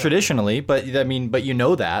 Traditionally, but you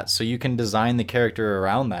know that, so you can design the character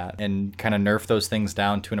around that and kind of nerf those things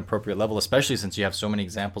down to an appropriate level, especially since you have so many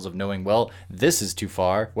examples of knowing, well, this is too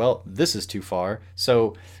far, well, this is too far.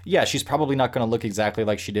 So, yeah, she's probably not going to look exactly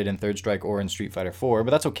like she did in Third Strike or in Street Fighter 4,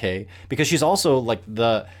 but that's okay, because she's also like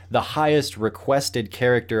the highest requested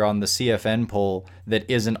character on the CFN poll that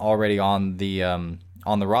isn't already on the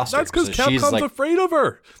roster. That's because Capcom's afraid of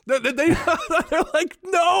her. They're like,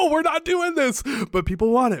 no, we're not doing this. But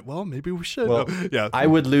people want it. Well, maybe we should. Well, yeah. I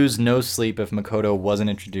would lose no sleep if Makoto wasn't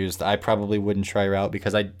introduced. I probably wouldn't try her out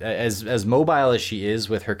because as mobile as she is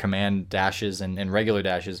with her command dashes and regular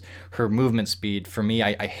dashes, her movement speed, for me,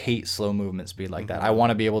 I hate slow movement speed like that. I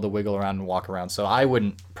want to be able to wiggle around and walk around. So I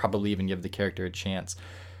wouldn't probably even give the character a chance.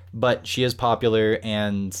 But she is popular,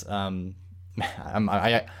 and I'm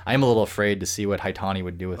a little afraid to see what Haitani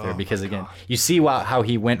would do with her, because again, you see how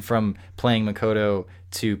he went from playing Makoto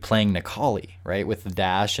to playing Nikali, right, with the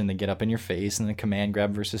dash and the get up in your face and the command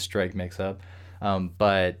grab versus strike mix up.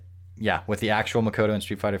 But yeah, with the actual Makoto in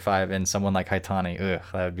Street Fighter V and someone like Haitani,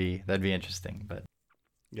 that'd be interesting. But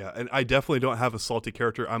yeah, and I definitely don't have a salty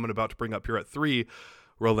character I'm about to bring up here at 3.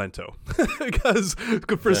 Rolento, because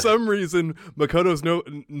for some reason Makoto's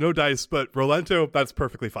no dice, but Rolento, that's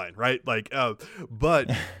perfectly fine, right? Like,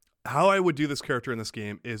 but how I would do this character in this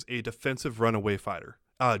game is a defensive runaway fighter,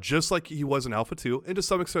 just like he was in Alpha 2, and to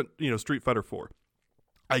some extent, Street Fighter 4.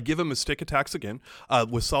 I give him his stick attacks again,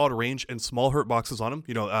 with solid range and small hurt boxes on him.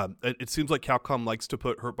 It seems like Capcom likes to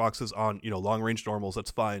put hurt boxes on, long range normals.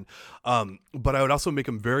 That's fine. But I would also make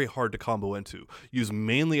him very hard to combo into. Use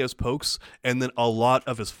mainly as pokes, and then a lot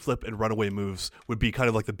of his flip and runaway moves would be kind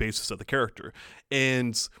of like the basis of the character.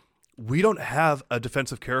 And we don't have a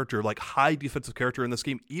defensive character, like high defensive character in this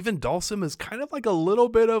game. Even Dhalsim is kind of like a little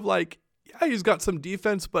bit of like, yeah, he's got some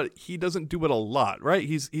defense, but he doesn't do it a lot, right?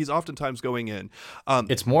 He's oftentimes going in.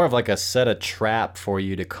 It's more of like a set a trap for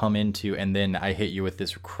you to come into, and then I hit you with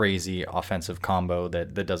this crazy offensive combo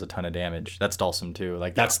that does a ton of damage. That's Dhalsim too.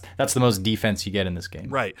 Like that's the most defense you get in this game.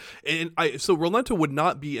 Right. And so Rolento would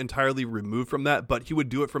not be entirely removed from that, but he would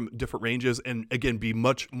do it from different ranges, and again be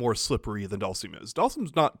much more slippery than Dhalsim is.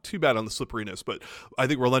 Dhalsim's not too bad on the slipperiness, but I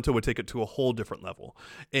think Rolento would take it to a whole different level.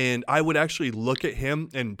 And I would actually look at him,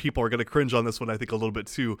 and people are going to cringe on this one, I think, a little bit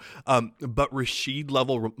too, but Rashid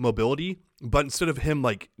level mobility, but instead of him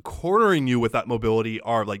like cornering you with that mobility,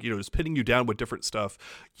 or like just pinning you down with different stuff,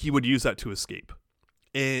 he would use that to escape,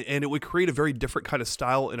 and it would create a very different kind of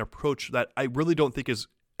style and approach that I really don't think is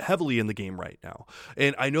heavily in the game right now.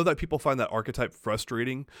 And I know that people find that archetype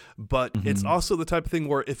frustrating, but it's also the type of thing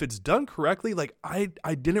where if it's done correctly, like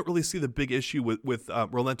I didn't really see the big issue with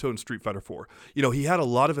Rolento in Street Fighter 4. You know, he had a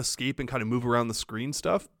lot of escape and kind of move around the screen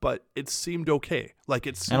stuff, but it seemed okay. Like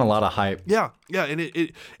and a lot of hype. Yeah, and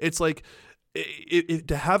it's like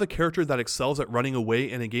to have a character that excels at running away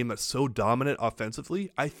in a game that's so dominant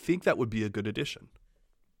offensively, I think that would be a good addition.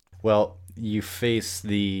 Well, you face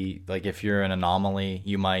like if you're an anomaly,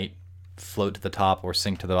 you might float to the top or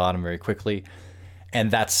sink to the bottom very quickly.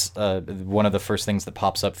 And that's one of the first things that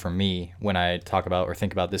pops up for me when I talk about or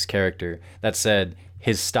think about this character. That said,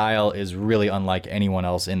 his style is really unlike anyone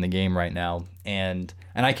else in the game right now. And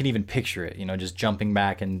I can even picture it, you know, just jumping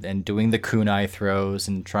back and doing the kunai throws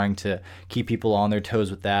and trying to keep people on their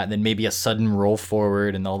toes with that. And then maybe a sudden roll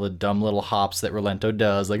forward and all the dumb little hops that Rolento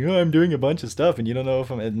does. Like, oh, I'm doing a bunch of stuff and you don't know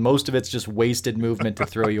if most of it's just wasted movement to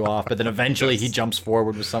throw you off. But then eventually he jumps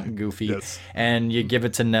forward with something goofy and you give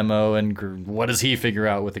it to Nemo and what does he figure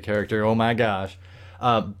out with the character? Oh my gosh.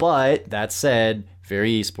 But that said,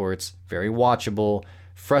 very esports, very watchable,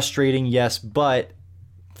 frustrating, yes, but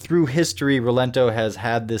through history, Rolento has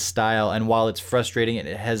had this style, and while it's frustrating,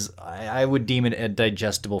 it has, I would deem it a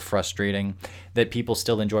digestible frustrating that people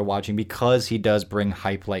still enjoy watching because he does bring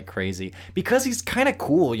hype like crazy. Because he's kind of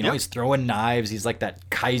cool, you know, he's throwing knives. He's like that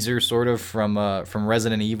Kaiser sort of from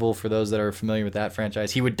Resident Evil, for those that are familiar with that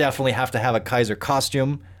franchise. He would definitely have to have a Kaiser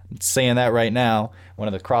costume. I'm saying that right now, one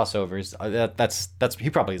of the crossovers. That's he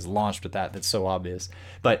probably is launched with that. That's so obvious.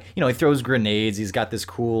 But you know, he throws grenades. He's got this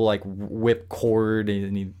cool like whip cord,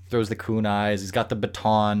 and he throws the kunais. He's got the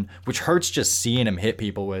baton, which hurts just seeing him hit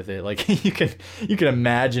people with it. Like you can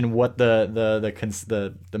imagine what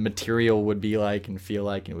the material would be like and feel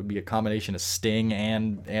like. It would be a combination of sting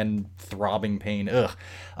and throbbing pain.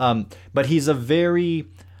 Ugh. But he's a very,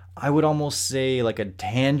 I would almost say, like a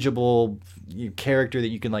tangible character that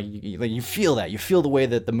you can like you feel that, you feel the way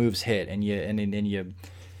that the moves hit, and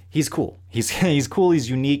he's cool. He's cool. He's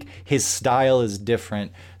unique. His style is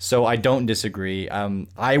different. So I don't disagree.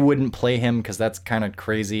 I wouldn't play him because that's kind of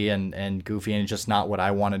crazy and goofy and just not what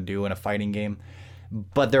I want to do in a fighting game.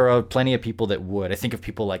 But there are plenty of people that would. I think of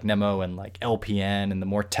people like Nemo and like LPN and the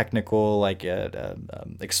more technical, like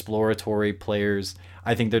exploratory players.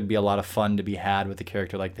 I think there'd be a lot of fun to be had with a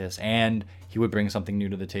character like this, and he would bring something new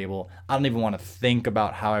to the table. I don't even want to think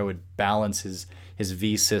about how I would balance his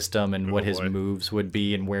V system and what his moves would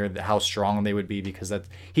be and how strong they would be, because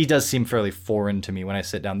he does seem fairly foreign to me when I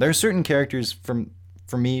sit down. There are certain characters for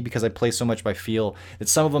me, because I play so much by feel, that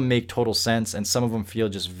some of them make total sense and some of them feel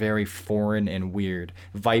just very foreign and weird.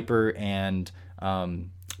 Viper and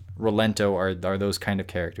Rolento are those kind of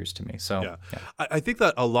characters to me. So yeah. I think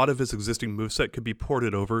that a lot of his existing moveset could be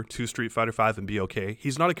ported over to Street Fighter V and be okay.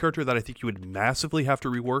 He's not a character that I think you would massively have to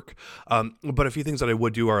rework. But a few things that I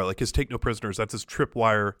would do are like his Take No Prisoners. That's his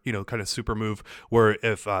tripwire, you know, kind of super move where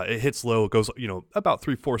if it hits low, it goes, you know, about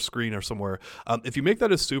 3/4 screen or somewhere. If you make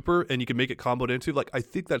that a super and you can make it comboed into, like, I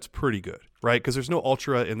think that's pretty good, right? Because there's no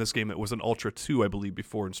Ultra in this game. It was an Ultra 2, I believe,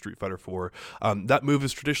 before in Street Fighter 4. That move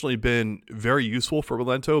has traditionally been very useful for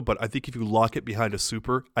Rolento, but I think if you lock it behind a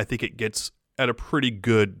super, I think it gets at a pretty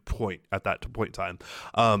good point at that point in time.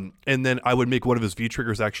 And then I would make one of his V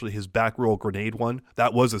triggers actually his back roll grenade one.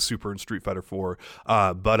 That was a super in Street Fighter 4.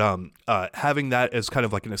 But having that as kind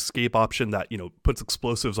of like an escape option that, you know, puts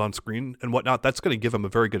explosives on screen and whatnot, that's going to give him a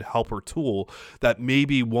very good helper tool that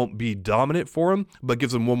maybe won't be dominant for him, but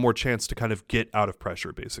gives him one more chance to kind of get out of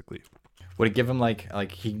pressure, basically. Would it give him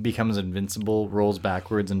like he becomes invincible, rolls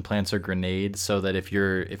backwards, and plants a grenade, so that if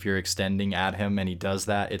you're extending at him and he does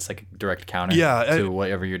that, it's like a direct counter to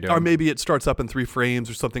whatever you're doing? Or maybe it starts up in 3 frames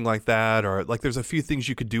or something like that, or like there's a few things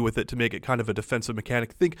you could do with it to make it kind of a defensive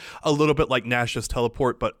mechanic. Think a little bit like Nash's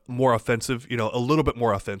teleport, but more offensive, you know, a little bit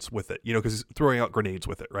more offense with it, you know, because he's throwing out grenades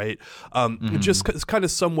with it, right? Just it's kind of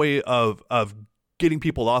some way of getting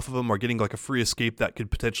people off of him or getting like a free escape that could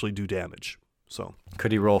potentially do damage. So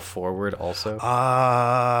could he roll forward also?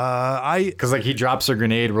 Because like he drops a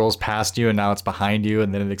grenade, rolls past you, and now it's behind you,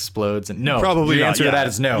 and then it explodes. And no, probably the answer to that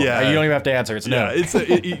is no. Yeah. You don't even have to answer. It's no.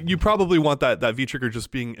 You probably want that V trigger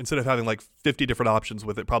just being, instead of having like 50 different options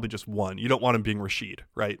with it, probably just one. You don't want him being Rashid,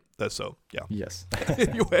 right? That's so yeah. Yes.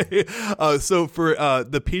 Anyway, so for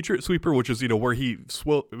the Patriot Sweeper, which is, you know, where he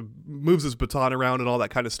moves his baton around and all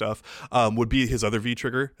that kind of stuff, would be his other V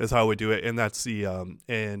trigger. Is how I would do it, and that's the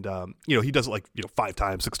you know, he does it like, you know, 5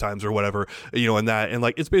 times, 6 times or whatever, you know, and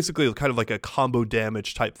like it's basically kind of like a combo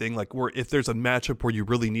damage type thing, like where if there's a matchup where you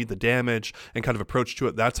really need the damage and kind of approach to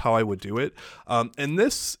it, that's how I would do it. And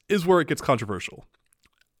this is where it gets controversial.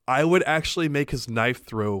 I would actually make his knife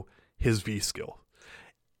throw his V skill.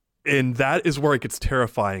 And that is where it gets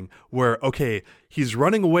terrifying, where, okay, he's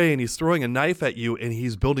running away and he's throwing a knife at you and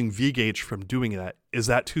he's building V-gauge from doing that. Is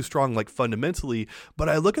that too strong, like, fundamentally? But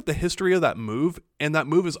I look at the history of that move, and that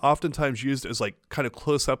move is oftentimes used as, like, kind of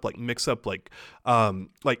close up, like, mix up, like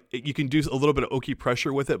you can do a little bit of Oki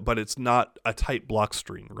pressure with it, but it's not a tight block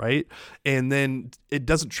string, right? And then it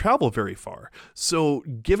doesn't travel very far. So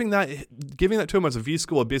giving that to him as a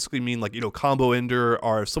V-skill would basically mean, like, combo ender,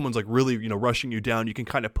 or if someone's, like, really, rushing you down, you can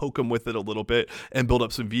kind of poke them with it a little bit and build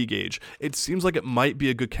up some V-gauge. It seems like it might be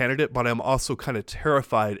a good candidate, but I'm also kind of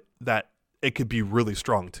terrified that it could be really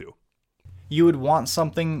strong too. You would want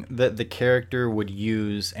something that the character would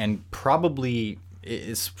use and probably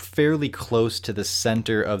is fairly close to the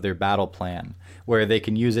center of their battle plan, where they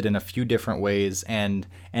can use it in a few different ways and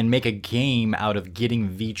make a game out of getting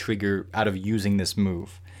V-trigger out of using this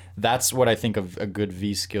move. That's what I think of a good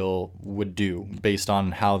V skill would do, based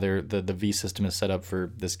on how the V system is set up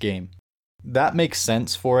for this game. That makes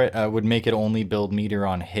sense for it. Would make it only build meter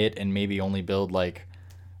on hit and maybe only build like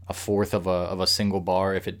a fourth of a single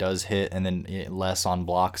bar if it does hit, and then less on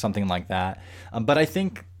block, something like that. But I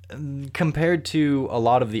think compared to a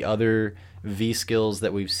lot of the other V skills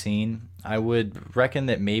that we've seen, I would reckon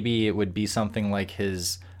that maybe it would be something like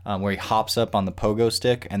his where he hops up on the pogo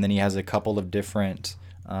stick, and then he has a couple of different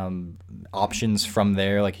options from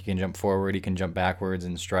there. Like, he can jump forward, he can jump backwards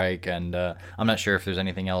and strike, and I'm not sure if there's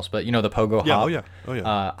anything else, but the pogo hop. Oh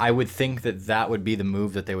yeah. I would think that would be the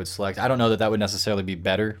move that they would select. I don't know that would necessarily be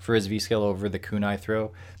better for his V skill over the kunai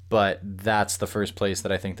throw, but that's the first place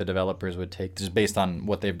that I think the developers would take, just based on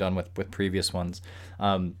what they've done with previous ones.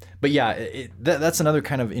 But yeah, that's another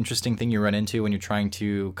kind of interesting thing you run into when you're trying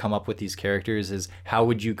to come up with these characters, is how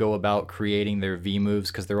would you go about creating their V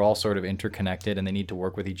moves, because they're all sort of interconnected and they need to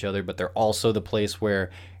work with each other, but they're also the place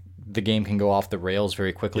where the game can go off the rails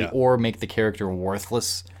very quickly, or make the character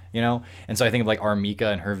worthless. And so I think of like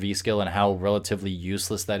Armika and her V skill and how relatively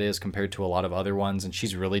useless that is compared to a lot of other ones, and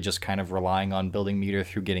she's really just kind of relying on building meter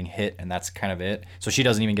through getting hit, and that's kind of it. So she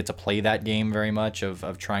doesn't even get to play that game very much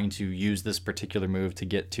of trying to use this particular move to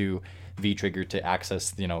get to V trigger to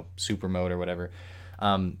access super mode or whatever.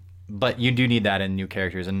 But you do need that in new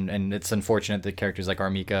characters, and it's unfortunate that characters like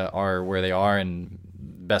Armika are where they are, and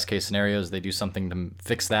best case scenarios they do something to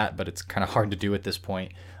fix that, but it's kind of hard to do at this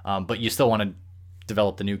point. But you still want to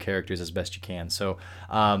develop the new characters as best you can. So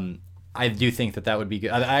I do think that would be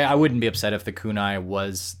good. I wouldn't be upset if the kunai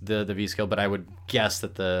was the V skill, but I would guess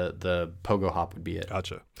that the pogo hop would be it.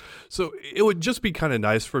 Gotcha. So it would just be kind of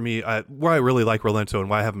nice for me, where I really like Rolento and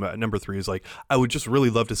why I have him at number 3 is, like, I would just really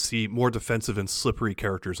love to see more defensive and slippery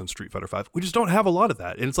characters in Street Fighter V. We just don't have a lot of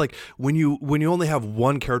that. And it's like, when you only have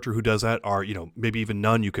one character who does that, or maybe even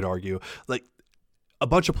none, you could argue, like, a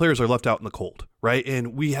bunch of players are left out in the cold, right?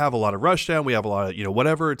 And we have a lot of rushdown, we have a lot of,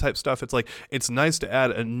 whatever type stuff. It's like, it's nice to add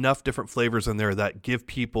enough different flavors in there that give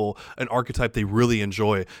people an archetype they really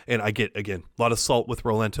enjoy. And I get, again, a lot of salt with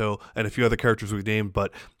Rolento and a few other characters we've named,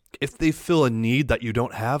 but if they fill a need that you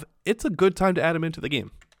don't have, it's a good time to add them into the game.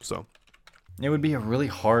 So it would be a really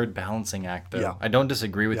hard balancing act, though. Yeah. I don't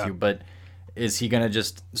disagree with you, but is he going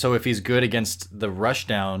to so if he's good against the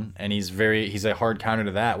rushdown and he's a hard counter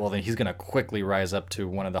to that, well, then he's going to quickly rise up to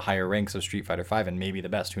one of the higher ranks of Street Fighter V and maybe the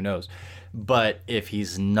best, who knows. But if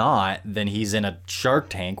he's not, then he's in a shark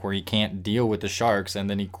tank where he can't deal with the sharks, and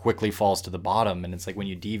then he quickly falls to the bottom. And it's like, when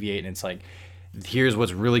you deviate, and it's like, here's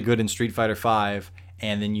what's really good in Street Fighter V,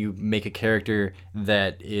 and then you make a character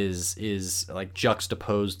that is like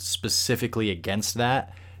juxtaposed specifically against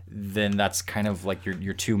that, then that's kind of like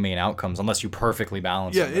your two main outcomes, unless you perfectly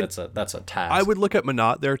balance it. That's a task. I would look at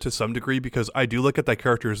Menat there to some degree, because I do look at that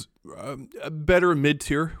character's better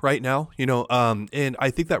mid-tier right now, and I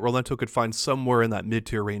think that Rolento could find somewhere in that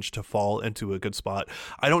mid-tier range to fall into a good spot.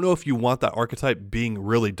 I don't know if you want that archetype being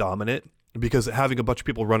really dominant, because having a bunch of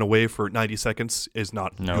people run away for 90 seconds is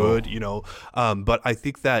not good, but I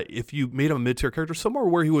think that if you made him a mid-tier character, somewhere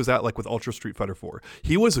where he was at, like with Ultra Street Fighter 4,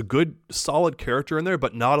 he was a good, solid character in there,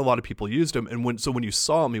 but not a lot of people used him. And when you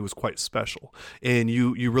saw him, he was quite special, and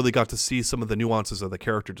you really got to see some of the nuances of the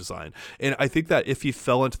character design. And I think that if he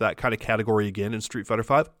fell into that kind of category again in Street Fighter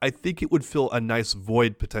 5, I think it would fill a nice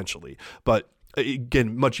void potentially. But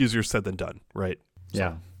again, much easier said than done, right?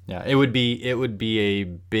 Yeah. Yeah, it would be a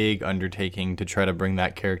big undertaking to try to bring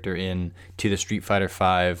that character in to the Street Fighter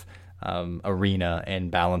V arena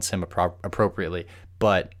and balance him appropriately.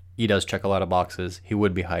 But he does check a lot of boxes. He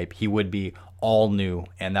would be hype. He would be all new,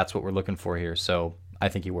 and that's what we're looking for here. So I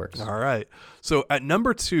think he works. All right. So at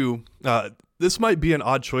number 2, this might be an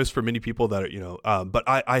odd choice for many people that are, but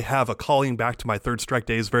I have a calling back to my Third Strike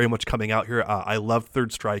days very much coming out here. I love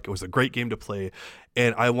Third Strike. It was a great game to play,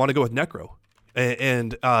 and I want to go with Necro.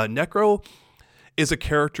 And Necro is a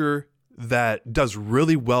character that does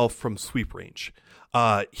really well from sweep range.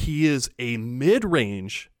 He is a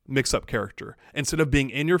mid-range mix-up character. Instead of being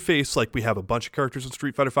in your face like we have a bunch of characters in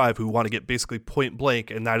Street Fighter V who want to get basically point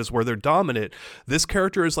blank, and that is where they're dominant, this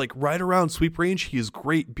character is like right around sweep range. He is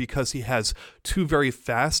great because he has two very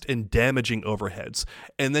fast and damaging overheads.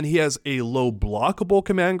 And then he has a low blockable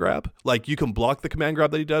command grab. Like you can block the command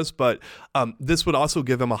grab that he does, but this would also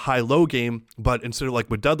give him a high-low game. But instead of like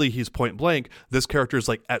with Dudley, he's point blank, this character is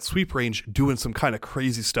like at sweep range doing some kind of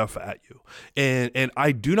crazy stuff at you. And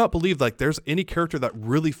I do not believe like there's any character that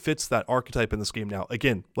really fits that archetype in this game now.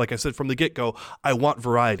 Again, like I said from the get-go, I want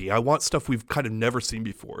variety. I want stuff we've kind of never seen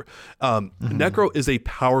before. Necro is a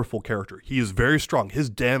powerful character. He is very strong. His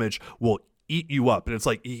damage will eat you up, and it's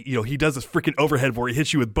like he does this freaking overhead where he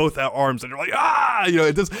hits you with both arms, and you're like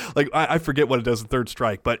it does, like I forget what it does in Third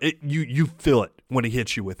Strike, but you feel it when he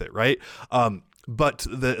hits you with it, right? But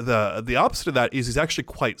the opposite of that is he's actually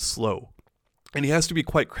quite slow. And he has to be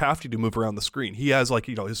quite crafty to move around the screen. He has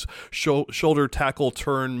his shoulder tackle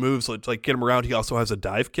turn moves like get him around. He also has a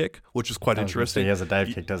dive kick, which is quite interesting. He has a dive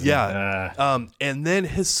kick, doesn't he? Yeah. And then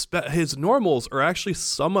his normals are actually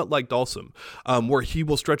somewhat like Dhalsim, where he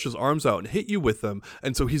will stretch his arms out and hit you with them.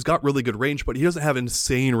 And so he's got really good range, but he doesn't have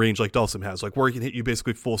insane range like Dhalsim has, like where he can hit you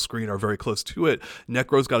basically full screen or very close to it.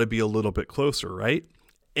 Necro's got to be a little bit closer, right?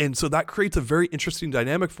 And so that creates a very interesting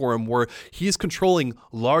dynamic for him where he is controlling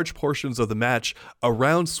large portions of the match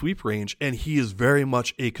around sweep range, and he is very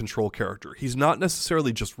much a control character. He's not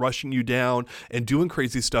necessarily just rushing you down and doing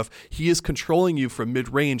crazy stuff. He is controlling you from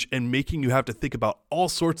mid-range and making you have to think about all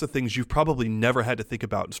sorts of things you've probably never had to think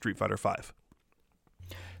about in Street Fighter V.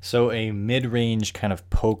 So a mid-range kind of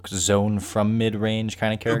poke zone from mid-range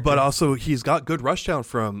kind of character. But also he's got good rushdown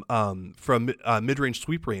from mid-range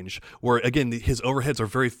sweep range, where again his overheads are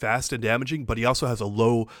very fast and damaging, but he also has a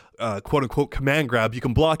low quote-unquote command grab. You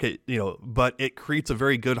can block it, but it creates a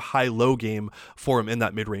very good high-low game for him in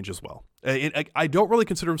that mid-range as well. I don't really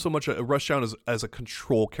consider him so much a rushdown as a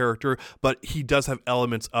control character, but he does have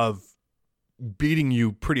elements of beating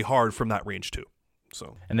you pretty hard from that range too.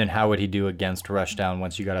 So. And then how would he do against Rushdown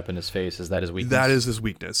once you got up in his face? Is that his weakness? That is his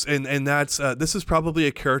weakness. And that's this is probably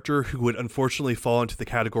a character who would unfortunately fall into the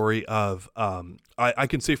category of I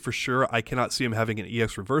can say for sure I cannot see him having an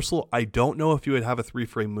EX reversal. I don't know if he would have a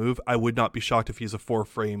 3-frame move. I would not be shocked if he's a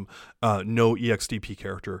 4-frame no EXDP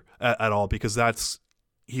character at all, because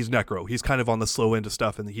he's Necro. He's kind of on the slow end of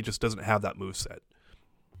stuff, and he just doesn't have that move set.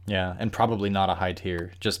 Yeah, and probably not a high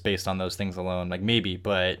tier, just based on those things alone. Like maybe,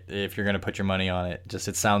 but if you're gonna put your money on it,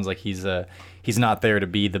 it sounds like he's not there to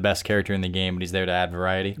be the best character in the game, but he's there to add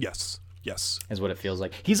variety. Yes, is what it feels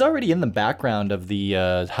like. He's already in the background of the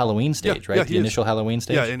Halloween stage, right? The initial Halloween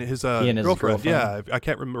stage. Yeah, and his girlfriend. Yeah, I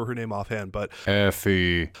can't remember her name offhand, but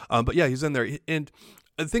Effie. But yeah, he's in there. And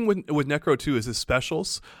the thing with Necro too is his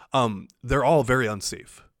specials. They're all very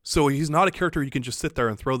unsafe. So he's not a character you can just sit there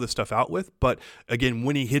and throw this stuff out with. But again,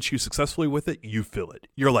 when he hits you successfully with it, you feel it.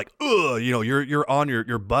 You're like, ugh, you're on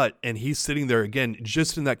your butt, and he's sitting there again,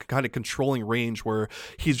 just in that kind of controlling range where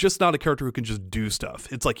he's just not a character who can just do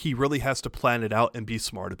stuff. It's like he really has to plan it out and be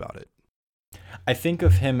smart about it. I think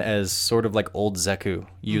of him as sort of like old Zeku,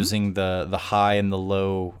 using the high and the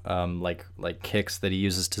low like kicks that he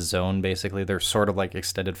uses to zone. Basically, they're sort of like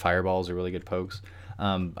extended fireballs or really good pokes.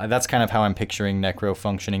 That's kind of how I'm picturing Necro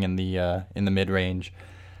functioning in the mid range.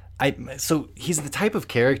 So he's the type of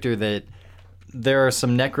character that there are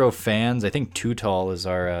some Necro fans. I think Too Tall is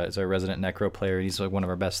our resident Necro player. He's like one of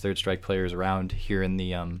our best Third Strike players around here in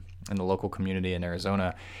the local community in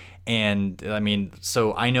Arizona. And I mean,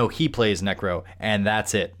 so I know he plays Necro, and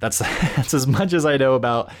that's it. That's as much as I know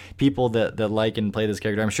about people that like and play this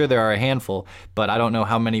character. I'm sure there are a handful, but I don't know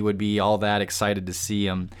how many would be all that excited to see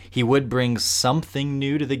him. He would bring something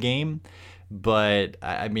new to the game, but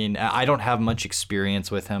I mean, I don't have much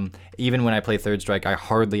experience with him. Even when I play Third Strike, I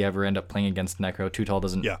hardly ever end up playing against Necro. Too Tall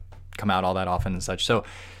doesn't come out all that often and such. So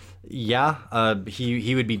yeah,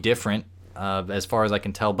 he would be different. As far as I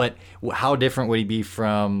can tell, but how different would he be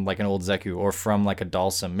from like an old Zeku or from like a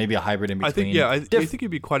Dhalsim? Maybe a hybrid in between. I think he'd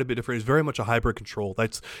be quite a bit different. He's very much a hybrid control.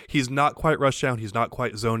 He's not quite rushdown. He's not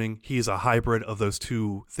quite zoning. He's a hybrid of those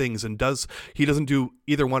two things, and he doesn't do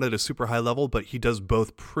either one at a super high level, but he does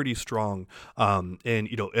both pretty strong.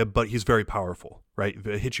 But he's very powerful. Right,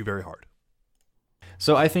 it hits you very hard.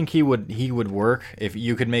 So I think he would work if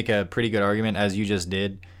you could make a pretty good argument, as you just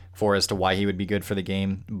did, for as to why he would be good for the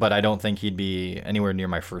game, but I don't think he'd be anywhere near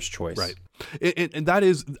my first choice. Right. And that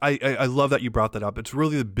is, I love that you brought that up. It's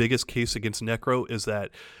really the biggest case against Necro is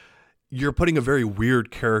that you're putting a very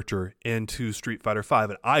weird character into Street Fighter V,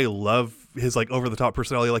 and I love his like over the top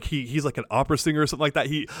personality. Like he's like an opera singer or something like that.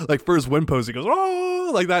 He like for his win pose, he goes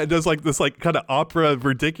oh like that, and does like this like kind of opera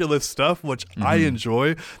ridiculous stuff, which I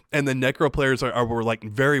enjoy. And the Necro players were like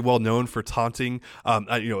very well known for taunting.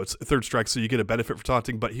 It's third strike, so you get a benefit for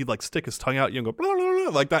taunting, but he'd like stick his tongue out, and go blah, blah, blah,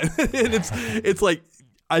 like that, and it's like.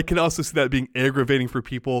 I can also see that being aggravating for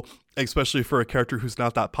people, especially for a character who's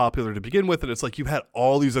not that popular to begin with. And it's like, you had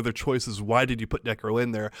all these other choices. Why did you put Necro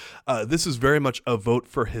in there? This is very much a vote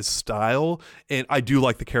for his style. And I do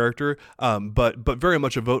like the character, but very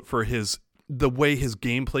much a vote for the way his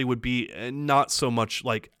gameplay would be. And not so much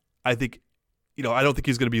like, I think, I don't think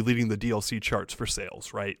he's going to be leading the DLC charts for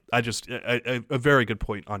sales, right? A very good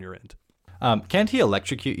point on your end. Can't he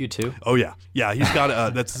electrocute you too? Oh yeah, he's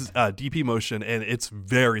got that's DP motion, and it's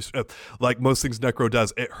very like most things Necro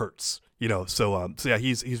does. It hurts, So yeah,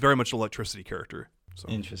 he's very much an electricity character. So.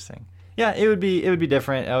 Interesting. Yeah, it would be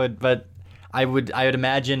different. I would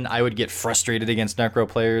imagine I would get frustrated against Necro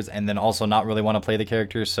players, and then also not really want to play the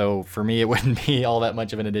character. So for me, it wouldn't be all that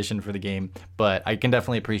much of an addition for the game. But I can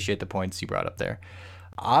definitely appreciate the points you brought up there.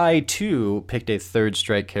 I, too, picked a third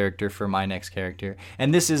strike character for my next character.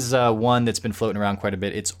 And this is one that's been floating around quite a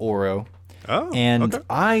bit. It's Oro. Oh, and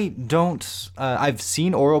okay. I've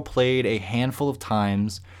seen Oro played a handful of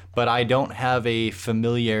times, but I don't have a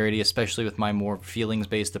familiarity, especially with my more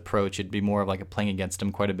feelings-based approach. It'd be more of like playing against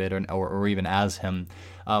him quite a bit or even as him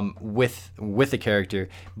with the character.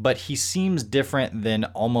 But he seems different than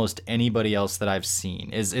almost anybody else that I've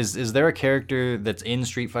seen. Is there a character that's in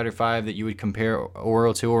Street Fighter V that you would compare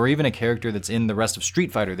Oro to, or even a character that's in the rest of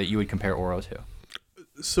Street Fighter that you would compare Oro to?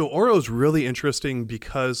 So Oro's really interesting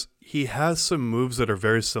because he has some moves that are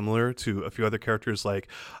very similar to a few other characters. Like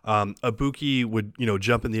Ibuki would,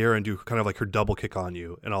 jump in the air and do kind of like her double kick on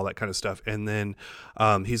you and all that kind of stuff. And then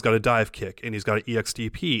he's got a dive kick, and he's got an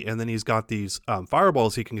EXDP, and then he's got these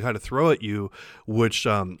fireballs he can kind of throw at you, which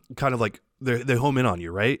kind of like they home in on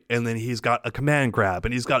you, right? And then he's got a command grab,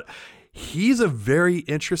 and he's a very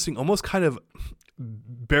interesting, almost kind of,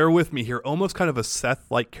 bear with me here, almost kind of a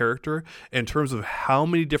Seth-like character in terms of how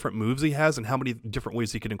many different moves he has and how many different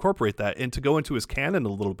ways he can incorporate that. And to go into his canon a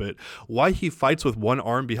little bit, why he fights with one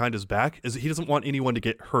arm behind his back is he doesn't want anyone to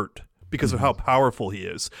get hurt because of how powerful he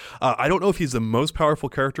is. I don't know if he's the most powerful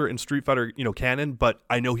character in Street Fighter, canon, but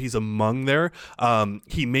I know he's among there.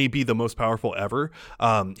 He may be the most powerful ever.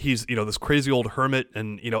 He's, this crazy old hermit,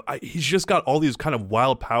 and, he's just got all these kind of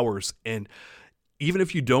wild powers. And even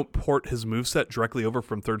if you don't port his moveset directly over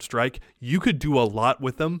from Third Strike, you could do a lot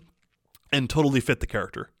with them and totally fit the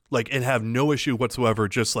character, and have no issue whatsoever,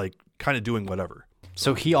 just kind of doing whatever.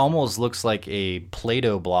 So he almost looks like a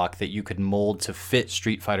Play-Doh block that you could mold to fit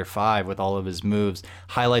Street Fighter V with all of his moves.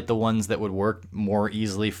 Highlight the ones that would work more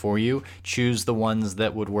easily for you. Choose the ones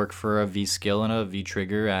that would work for a V-skill and a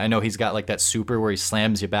V-trigger. I know he's got like that super where he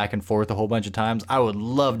slams you back and forth a whole bunch of times. I would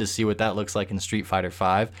love to see what that looks like in Street Fighter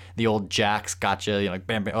V. The old Jax gotcha, like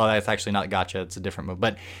bam, bam. Oh, that's actually not gotcha. It's a different move.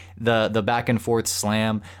 But the back and forth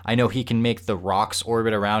slam, I know he can make the rocks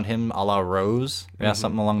orbit around him a la Rose. Yeah,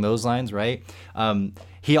 something along those lines, right?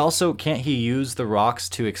 He also, can't he use the rocks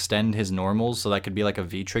to extend his normals? So that could be like a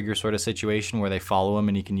V-trigger sort of situation where they follow him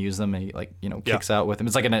and he can use them and he kicks out with them.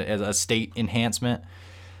 It's like a state enhancement.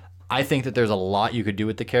 I think that there's a lot you could do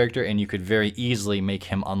with the character, and you could very easily make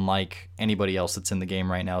him unlike anybody else that's in the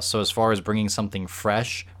game right now. So as far as bringing something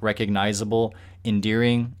fresh, recognizable,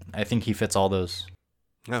 endearing, I think he fits all those.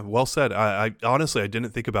 Yeah, well said. I honestly, I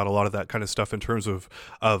didn't think about a lot of that kind of stuff in terms of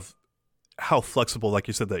how flexible, like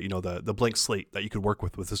you said, that the blank slate that you could work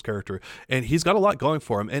with this character. And he's got a lot going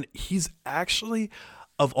for him. And he's actually,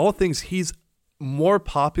 of all things, he's more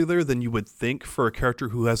popular than you would think for a character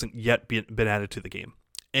who hasn't yet been added to the game.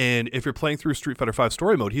 And if you're playing through Street Fighter V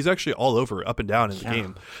story mode, he's actually all over, up and down in the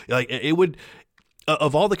game. Like it would,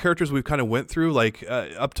 of all the characters we've kind of went through,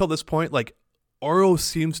 up till this point, Oro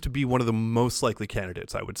seems to be one of the most likely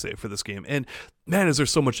candidates, I would say, for this game. And man, is there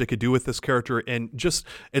so much they could do with this character. And just,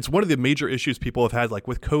 it's one of the major issues people have had,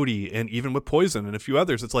 with Cody and even with Poison and a few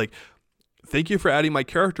others. It's thank you for adding my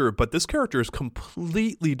character, but this character is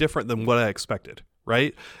completely different than what I expected,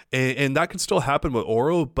 right? And that can still happen with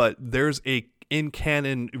Oro, but there's a in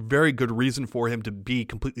canon very good reason for him to be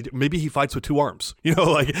completely different. Maybe he fights with two arms,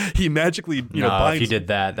 he magically binds. If he did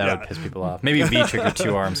that would piss people off. Maybe V-trigger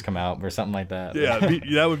two arms come out or something like that. Yeah,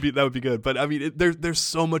 that would be good. But I mean, there's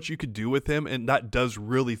so much you could do with him, and that does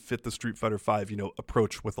really fit the Street Fighter V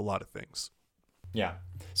approach with a lot of things. Yeah.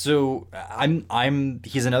 So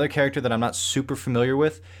he's another character that I'm not super familiar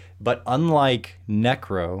with, but unlike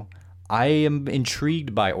Necro, I am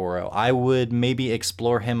intrigued by Oro. I would maybe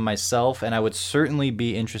explore him myself, and I would certainly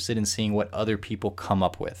be interested in seeing what other people come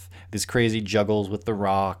up with. These crazy juggles with the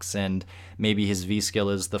rocks, and maybe his V skill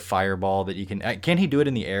is the fireball that you can he do it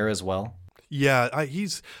in the air as well? Yeah,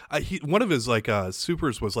 one of his like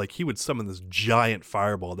supers was like he would summon this giant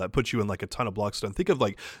fireball that puts you in like a ton of block stun. Think of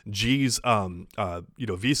like G's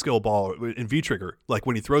V skill ball in V trigger, like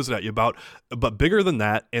when he throws it at you, but bigger than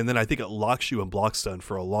that, and then I think it locks you in block stun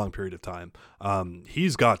for a long period of time.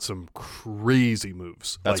 He's got some crazy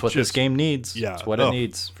moves. That's what this game needs. Yeah, it's what it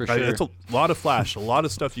needs for sure. It's a lot of flash, a lot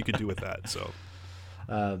of stuff you could do with that. So,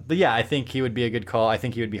 but yeah, I think he would be a good call. I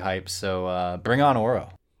think he would be hyped. So bring on Oro.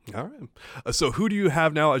 All right. So who do you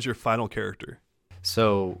have now as your final character?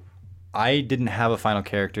 So I didn't have a final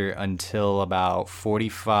character until about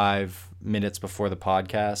 45 minutes before the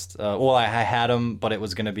podcast. I had him, but it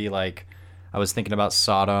was going to be like, I was thinking about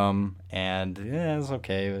Sodom, and it's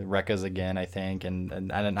okay. Rekka's again, I think,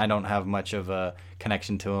 and I don't have much of a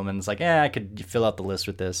connection to him, and it's like, I could fill out the list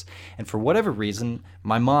with this. And for whatever reason,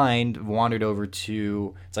 my mind wandered over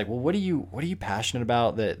to, it's like, well, what are you passionate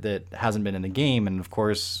about that hasn't been in the game? And of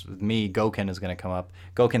course, with me, Gouken is going to come up.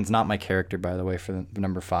 Gouken's not my character, by the way, for the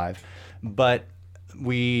number 5, but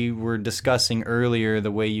we were discussing earlier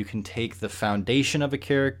the way you can take the foundation of a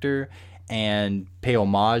character and pay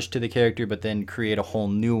homage to the character, but then create a whole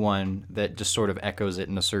new one that just sort of echoes it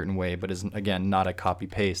in a certain way, but is, again, not a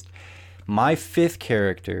copy-paste. My 5th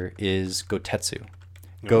character is Gotetsu,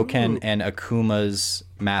 Gouken and Akuma's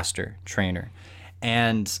master, trainer.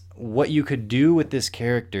 And what you could do with this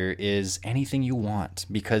character is anything you want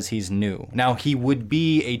because he's new. Now, he would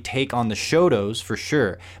be a take on the Shotos for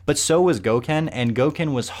sure, but so was Gouken, and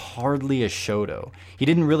Gouken was hardly a Shoto. He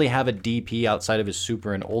didn't really have a DP outside of his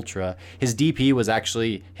Super and Ultra. His DP was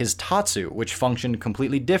actually his Tatsu, which functioned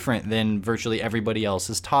completely different than virtually everybody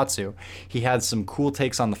else's Tatsu. He had some cool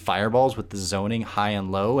takes on the fireballs with the zoning high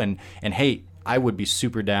and low, and hey, I would be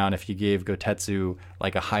super down if you gave Gotetsu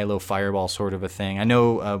like a high-low fireball sort of a thing. I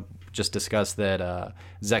know just discussed that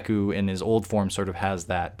Zeku in his old form sort of has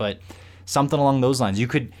that, but something along those lines. You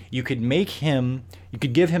could make him, you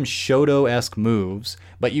could give him Shoto-esque moves,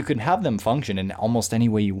 but you could have them function in almost any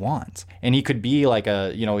way you want. And he could be like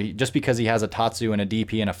just because he has a Tatsu and a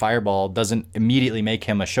DP and a fireball doesn't immediately make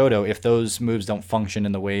him a Shoto if those moves don't function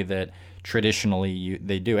in the way that traditionally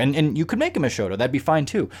they do. And you could make him a Shoto. That'd be fine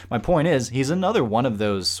too. My point is, he's another one of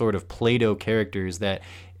those sort of Play-Doh characters that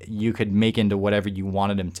you could make into whatever you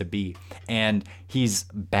wanted him to be. And he's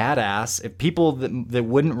badass. If people that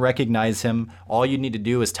wouldn't recognize him, all you need to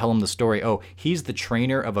do is tell them the story. Oh, he's the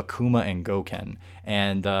trainer of Akuma and Gouken.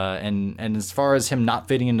 And as far as him not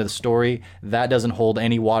fitting into the story, that doesn't hold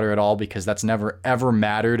any water at all, because that's never ever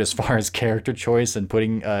mattered as far as character choice and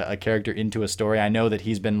putting a character into a story. I know that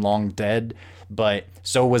he's been long dead, but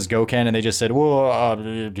so was Gouken, and they just said, well,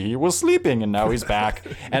 he was sleeping and now he's back.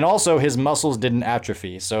 And also his muscles didn't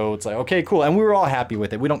atrophy. So it's like, okay, cool. And we were all happy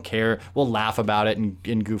with it. We don't care. We'll laugh about it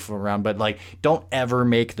and goof around. But like, don't ever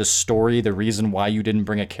make the story the reason why you didn't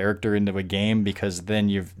bring a character into a game, because then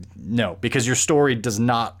because your story does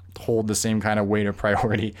not hold the same kind of weight or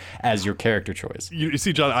priority as your character choice. You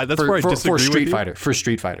see, John, that's where I disagree with you. For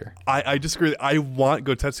Street Fighter. I disagree. I want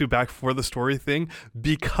Gotetsu back for the story thing,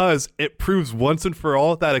 because it proves once and for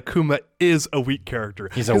all that Akuma is a weak character.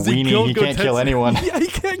 He's a weenie. He can't kill anyone. Yeah, he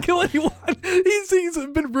can't kill anyone. He's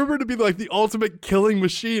been rumored to be like the ultimate killing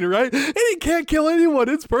machine, right? And he can't kill anyone.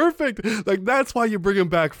 It's perfect. Like, that's why you bring him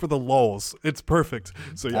back for the lulz. It's perfect.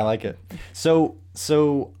 So yeah. I like it.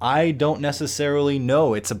 So I don't necessarily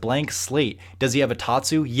know. It's a blank slate. Does he have a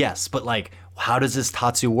Tatsu? Yes, but like, how does this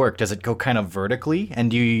Tatsu work? Does it go kind of vertically?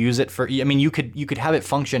 And do you use it for, I mean, you could have it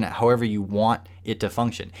function however you want it to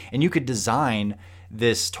function. And you could design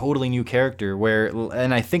this totally new character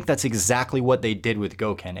and I think that's exactly what they did with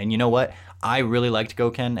Gouken. And you know what? I really liked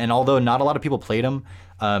Gouken, and although not a lot of people played him,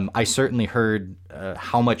 I certainly heard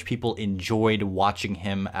how much people enjoyed watching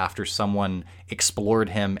him after someone explored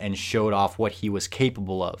him and showed off what he was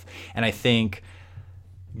capable of. And I think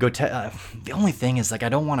the only thing is, like, I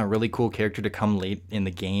don't want a really cool character to come late in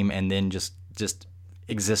the game and then just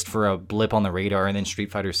exist for a blip on the radar, and then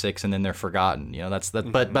Street Fighter 6, and then they're forgotten. You know, that's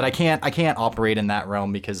that. But I can't operate in that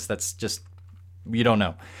realm, because that's just, you don't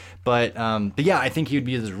know. But yeah, I think he would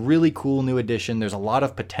be this really cool new addition. There's a lot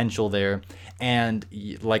of potential there, and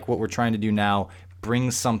like what we're trying to do now,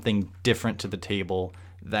 bring something different to the table.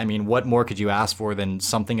 I mean, what more could you ask for than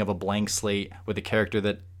something of a blank slate with a character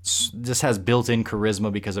that just has built-in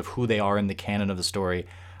charisma because of who they are in the canon of the story?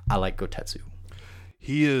 I like Gotetsu.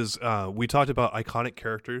 He is. We talked about iconic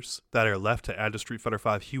characters that are left to add to Street Fighter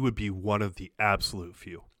V. He would be one of the absolute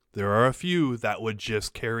few. There are a few that would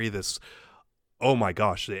just carry this. Oh my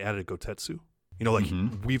gosh, they added Gotetsu. You know, like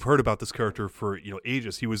we've heard about this character for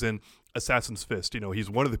ages. He was in Assassin's Fist. He's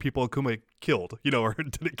one of the people Akuma killed. Or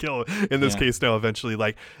didn't kill in this case now. Eventually,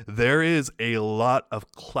 like there is a lot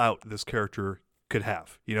of clout this character could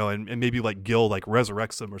have. And maybe like Gil like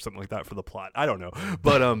resurrects him or something like that for the plot. I don't know,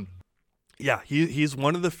 but yeah, he's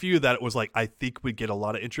one of the few that it was like I think would get a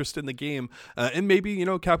lot of interest in the game, and maybe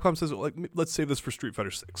Capcom says like let's save this for Street Fighter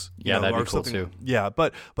 6. Yeah, that'd be cool too. Yeah,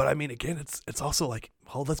 but I mean again, it's also like,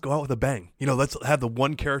 well, let's go out with a bang. Let's have the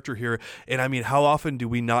one character here, and I mean, how often do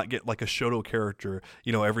we not get like a Shoto character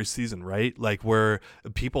every season, right? Like where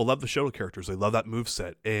people love the Shoto characters, they love that move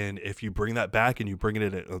set, and if you bring that back and you bring it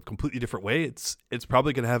in a completely different way, it's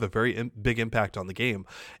probably going to have a very big impact on the game.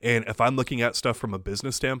 And if I'm looking at stuff from a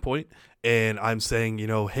business standpoint, and I'm saying,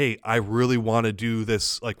 hey, I really want to do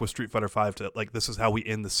this like with Street Fighter V to like this is how we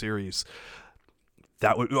end the series.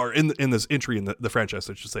 That would, or in this entry in the franchise,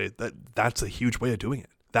 I should say, that's a huge way of doing it.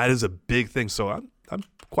 That is a big thing. So I'm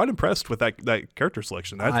quite impressed with that character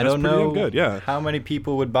selection. That's I don't pretty know good. Yeah. how many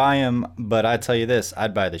people would buy him, but I tell you this,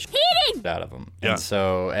 I'd buy the shit out of him. Yeah.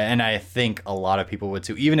 And I think a lot of people would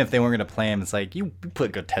too. Even if they weren't going to play him, it's like you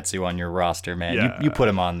put Gotetsu on your roster, man. Yeah. You put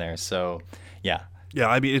him on there. So yeah. Yeah,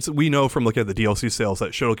 I mean, we know from looking at the DLC sales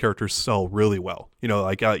that Shoto characters sell really well.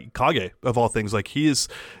 Like Kage, of all things, like he's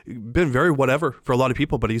been very whatever for a lot of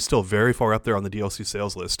people, but he's still very far up there on the DLC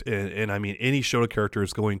sales list. And I mean, any Shoto character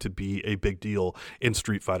is going to be a big deal in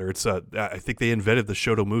Street Fighter. It's I think they invented the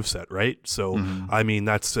Shoto moveset, right? So, I mean,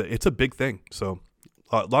 it's a big thing. So,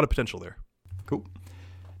 a lot of potential there. Cool.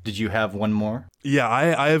 Did you have one more? Yeah,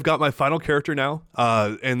 I have got my final character now.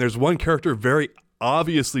 And there's one character very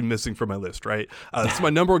obviously missing from my list, right? It's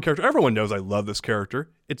my number one character. Everyone knows I love this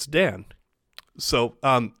character. It's Dan. So, no,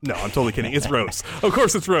 I'm totally kidding. It's Rose. Of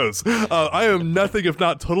course it's Rose. I am nothing if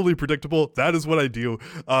not totally predictable. That is what I do.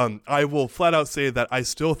 I will flat out say that I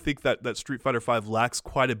still think that Street Fighter V lacks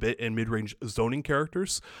quite a bit in mid-range zoning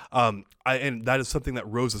characters. And that is something that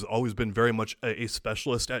Rose has always been very much a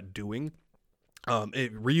specialist at doing.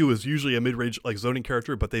 Ryu is usually a mid-range like zoning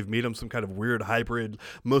character, but they've made him some kind of weird hybrid,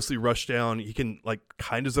 mostly rush down. He can like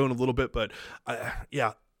kind of zone a little bit, but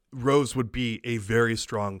yeah, Rose would be a very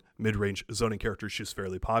strong mid-range zoning character. She's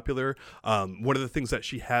fairly popular. One of the things that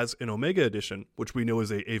she has in Omega Edition, which we know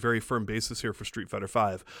is a very firm basis here for Street Fighter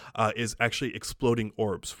V, is actually exploding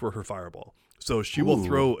orbs for her fireball. So she will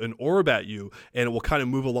throw an orb at you, and it will kind of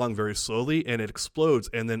move along very slowly, and it explodes.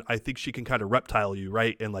 And then I think she can kind of reptile you,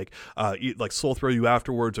 right, and like soul throw you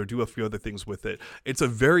afterwards, or do a few other things with it. It's a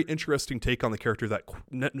very interesting take on the character that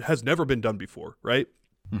has never been done before, right?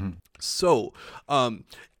 Mm-hmm. So,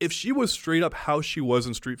 if she was straight up how she was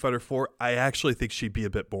in Street Fighter 4, I actually think she'd be a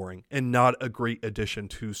bit boring and not a great addition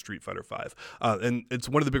to Street Fighter 5. And it's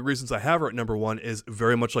one of the big reasons I have her at number one is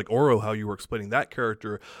very much like Oro, how you were explaining that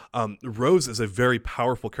character. Rose is a very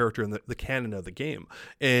powerful character in the canon of the game.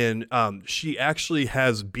 And she actually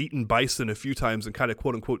has beaten Bison a few times and kind of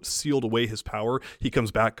quote unquote sealed away his power. He comes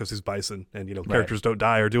back because he's Bison and, characters don't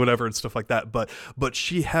die or do whatever and stuff like that. But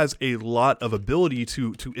she has a lot of ability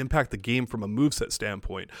to impact the game from a moveset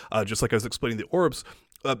standpoint. Just like I was explaining the orbs,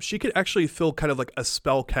 she could actually fill kind of like a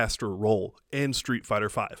spellcaster role in Street Fighter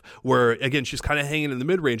V, where again she's kind of hanging in the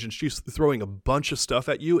mid-range and she's throwing a bunch of stuff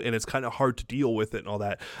at you, and it's kind of hard to deal with it and all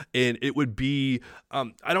that. And it would be,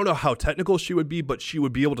 I don't know how technical she would be, but she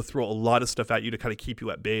would be able to throw a lot of stuff at you to kind of keep you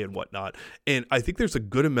at bay and whatnot. And I think there's a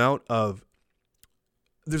good amount of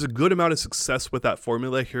success with that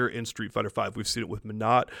formula here in Street Fighter V. We've seen it with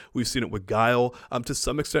Menat. We've seen it with Guile. To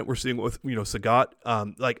some extent, we're seeing it with, Sagat.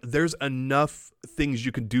 Like, there's enough things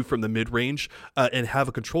you can do from the mid-range and have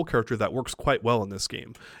a control character that works quite well in this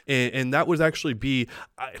game. And that would actually be,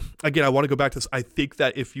 I want to go back to this. I think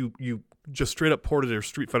that if you just straight up ported a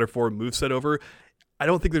Street Fighter 4 moveset over, I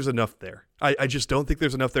don't think there's enough there. I just don't think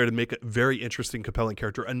there's enough there to make a very interesting, compelling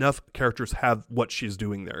character. Enough characters have what she's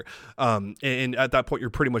doing there. And at that point, you're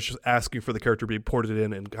pretty much just asking for the character to be ported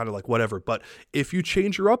in and kind of like whatever. But if you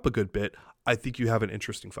change her up a good bit, I think you have an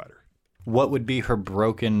interesting fighter. What would be her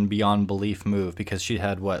broken beyond belief move? Because she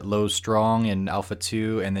had low strong in Alpha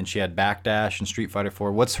 2, and then she had backdash in Street Fighter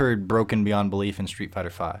 4. What's her broken beyond belief in Street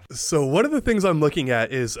Fighter 5? So one of the things I'm looking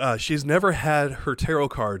at is she's never had her tarot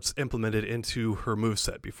cards implemented into her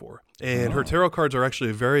moveset before. And her tarot cards are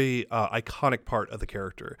actually a very iconic part of the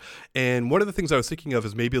character. And one of the things I was thinking of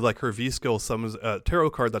is maybe like her V-skill summons a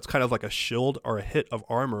tarot card that's kind of like a shield or a hit of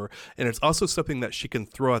armor. And it's also something that she can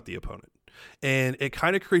throw at the opponent. And it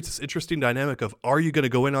kind of creates this interesting dynamic of, are you going to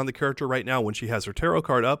go in on the character right now when she has her tarot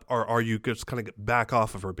card up, or are you just kind of back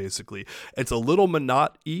off of her, basically? It's a little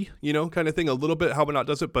Monat-y, kind of thing, a little bit how Monat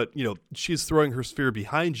does it, but, she's throwing her sphere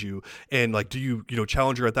behind you, and, like, do you,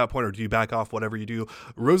 challenge her at that point, or do you back off, whatever you do?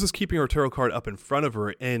 Rose is keeping her tarot card up in front of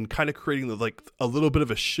her and kind of creating, a little bit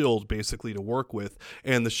of a shield, basically, to work with,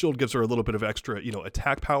 and the shield gives her a little bit of extra,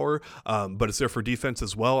 attack power, but it's there for defense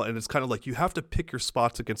as well, and it's kind of like you have to pick your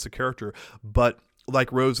spots against the character, but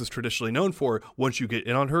like Rose is traditionally known for, once you get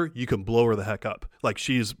in on her, you can blow her the heck up. Like,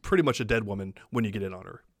 she's pretty much a dead woman when you get in on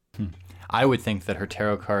her. I would think that her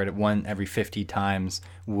tarot card, one every 50 times,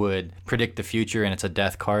 would predict the future, and it's a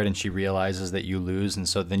death card, and she realizes that you lose, and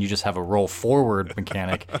so then you just have a roll forward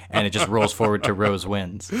mechanic, and it just rolls forward to Rose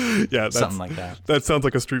wins. Yeah, something like that. That sounds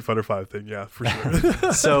like a Street Fighter V thing, yeah, for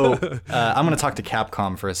sure. So I'm going to talk to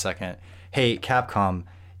Capcom for a second. Hey, Capcom,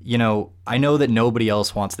 I know that nobody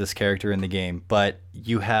else wants this character in the game, but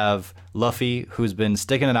you have Luffy, who's been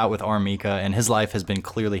sticking it out with Armika, and his life has been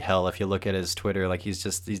clearly hell. If you look at his Twitter, like he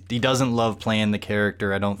doesn't love playing the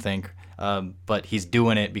character, I don't think, but he's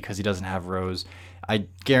doing it because he doesn't have Rose. I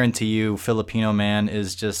guarantee you, Filipino Man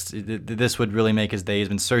is just, this would really make his day. He's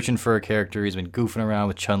been searching for a character. He's been goofing around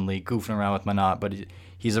with Chun-Li, goofing around with Monat, but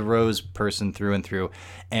he's a Rose person through and through.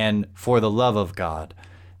 And for the love of God,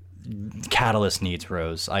 Catalyst needs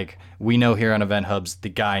Rose. Like, we know here on Event Hubs, the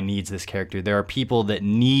guy needs this character. There are people that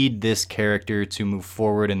need this character to move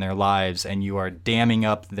forward in their lives, and you are damming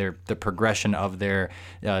up the progression of their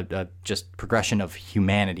just progression of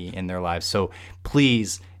humanity in their lives. So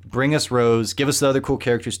please bring us Rose. Give us the other cool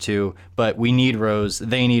characters too, but we need Rose.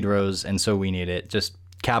 They need Rose, and so we need it. Just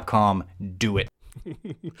Capcom, do it.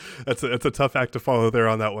 That's a tough act to follow there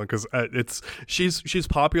on that one, because she's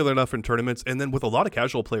popular enough in tournaments, and then with a lot of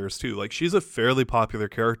casual players too. Like, she's a fairly popular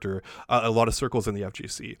character, a lot of circles in the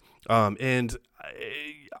FGC, and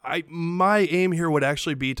my aim here would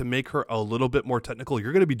actually be to make her a little bit more technical.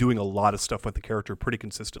 You're going to be doing a lot of stuff with the character pretty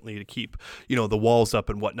consistently to keep the walls up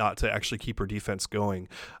and whatnot, to actually keep her defense going.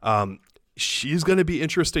 She's going to be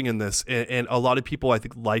interesting in this, and a lot of people, I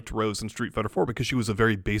think, liked Rose in Street Fighter 4 because she was a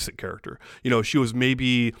very basic character. She was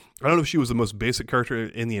maybe, I don't know if she was the most basic character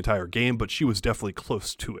in the entire game, but she was definitely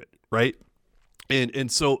close to it, right? And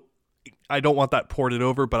so I don't want that ported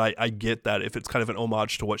over, but I get that if it's kind of an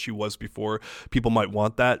homage to what she was before, people might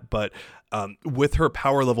want that. But with her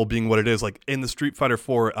power level being what it is, like in the Street Fighter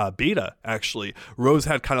 4 beta, actually, Rose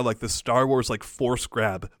had kind of like the Star Wars like force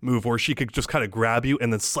grab move where she could just kind of grab you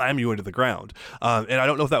and then slam you into the ground. And I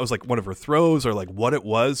don't know if that was like one of her throws or like what it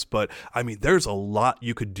was, but I mean, there's a lot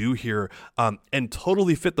you could do here, and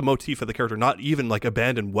totally fit the motif of the character, not even like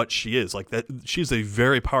abandon what she is. Like, that she's a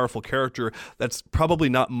very powerful character that's probably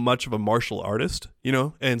not much of a martial artist,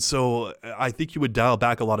 and so I think you would dial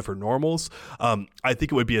back a lot of her normals. I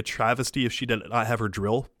think it would be a travesty if she did not have her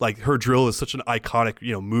drill. Like, her drill is such an iconic,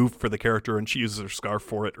 move for the character, and she uses her scarf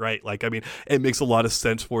for it, right? Like, I mean, it makes a lot of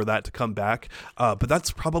sense for that to come back. But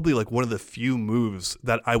that's probably like one of the few moves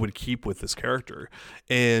that I would keep with this character.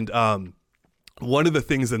 And one of the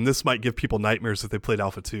things, and this might give people nightmares if they played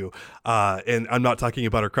Alpha 2, and I'm not talking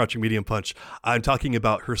about her crouching medium punch, I'm talking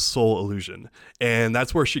about her soul illusion. And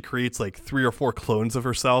that's where she creates like 3 or 4 clones of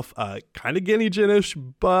herself, kind of Genny Jin-ish,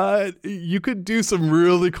 but you could do some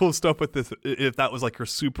really cool stuff with this if that was like her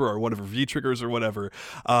super or one of her V-triggers or whatever.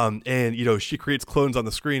 And, she creates clones on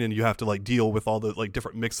the screen, and you have to like deal with all the like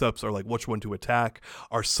different mix-ups or like which one to attack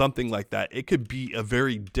or something like that. It could be a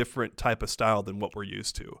very different type of style than what we're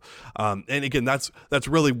used to. And again, that's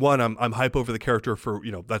really one, I'm hype over the character for,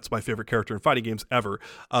 that's my favorite character in fighting games ever.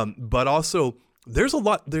 But also, there's a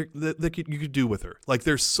lot there that you could do with her. Like,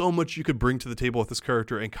 there's so much you could bring to the table with this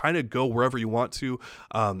character and kind of go wherever you want to,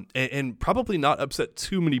 and probably not upset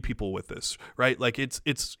too many people with this, right? Like, it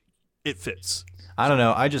fits. I don't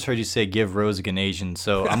know. I just heard you say give Rose a Ganasian,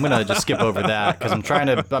 so I'm gonna just skip over that because I'm trying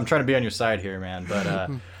to be on your side here, man.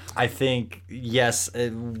 But I think, yes,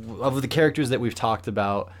 of the characters that we've talked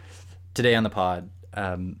about today on the pod,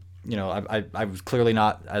 I was clearly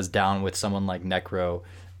not as down with someone like Necro.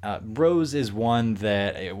 Rose is one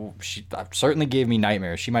that she certainly gave me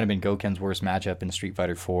nightmares. She might have been Gouken's worst matchup in Street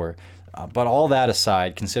Fighter 4. But all that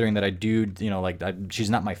aside, considering that I do, she's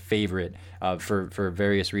not my favorite for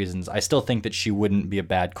various reasons, I still think that she wouldn't be a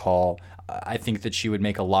bad call. I think that she would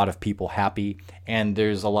make a lot of people happy, and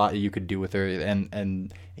there's a lot that you could do with her.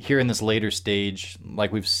 And here in this later stage,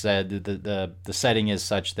 like we've said, the setting is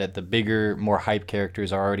such that the bigger, more hype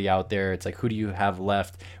characters are already out there. It's like, who do you have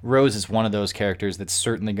left? Rose is one of those characters that's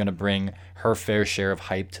certainly going to bring her fair share of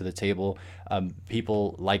hype to the table.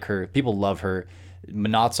 People like her. People love her.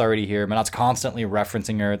 Minot's already here. Minot's constantly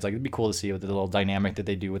referencing her. It's like it'd be cool to see what the little dynamic that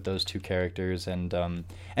they do with those two characters. And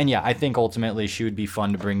yeah, I think ultimately she would be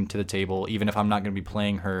fun to bring to the table. Even if I'm not going to be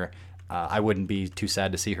playing her, I wouldn't be too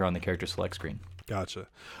sad to see her on the character select screen. Gotcha.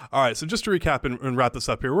 All right, so just to recap and wrap this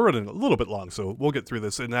up here, we're running a little bit long, so we'll get through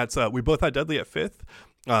this. And that's we both had Dudley at 5th.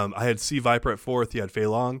 I had C Viper at 4th. You had Fei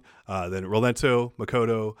Long, then Rolento,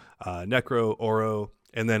 Makoto, Necro, Oro,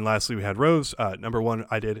 and then lastly we had Rose number 1.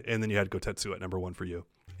 I did, and then you had Gotetsu at number 1 for you.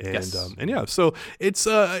 And Yes. And yeah, so it's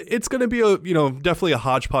going to be a definitely a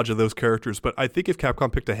hodgepodge of those characters, but I think if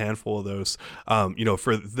Capcom picked a handful of those,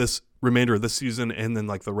 for this remainder of this season and then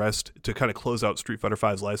like the rest to kind of close out Street Fighter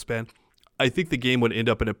V's lifespan, I think the game would end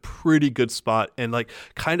up in a pretty good spot and like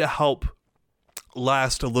kind of help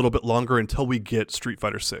last a little bit longer until we get Street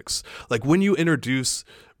Fighter 6. Like when you introduce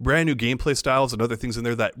brand new gameplay styles and other things in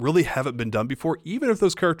there that really haven't been done before, even if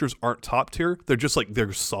those characters aren't top tier, they're just like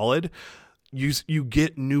they're solid. You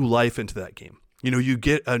get new life into that game. You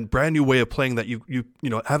get a brand new way of playing that you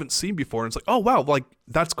haven't seen before, and it's like, oh wow, like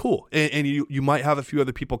that's cool. And you might have a few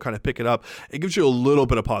other people kind of pick it up. It gives you a little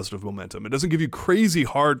bit of positive momentum. It doesn't give you crazy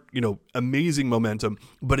hard, amazing momentum,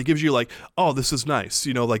 but it gives you like, oh, this is nice.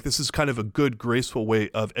 Like this is kind of a good, graceful way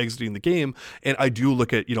of exiting the game. And I do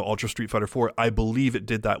look at, Ultra Street Fighter 4. I believe it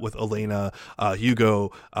did that with Elena,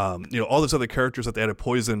 Hugo, all those other characters that they added,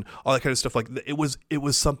 Poison, all that kind of stuff. Like it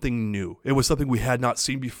was something new. It was something we had not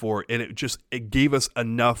seen before. And it gave us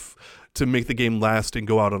enough to make the game last and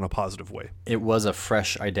go out on a positive way. It was a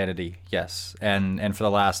fresh identity, yes. And for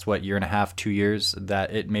the last, year and a half, 2 years,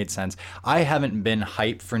 that it made sense. I haven't been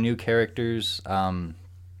hyped for new characters in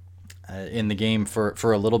the game for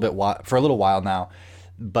a little while now.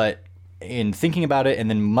 But in thinking about it, and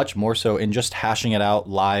then much more so in just hashing it out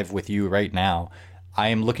live with you right now, I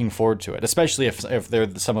am looking forward to it, especially if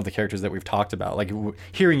they're some of the characters that we've talked about. Like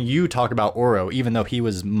hearing you talk about Oro, even though he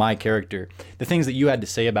was my character, the things that you had to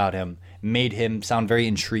say about him made him sound very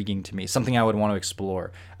intriguing to me, something I would want to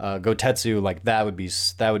explore. Gotetsu, like that would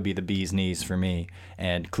be the bee's knees for me,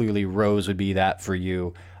 and clearly Rose would be that for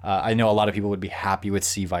you. I know a lot of people would be happy with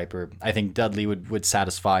C Viper. I think Dudley would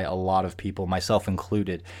satisfy a lot of people, myself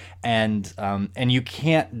included. And you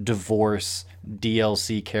can't divorce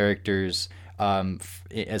DLC characters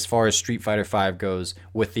as far as Street Fighter V goes,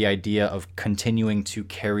 with the idea of continuing to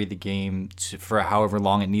carry the game for however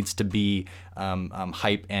long it needs to be,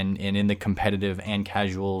 hype and in the competitive and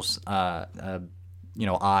casuals, eye.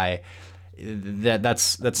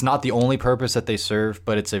 That's not the only purpose that they serve,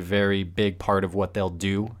 but it's a very big part of what they'll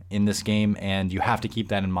do in this game, and you have to keep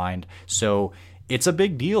that in mind. So it's a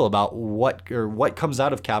big deal about what comes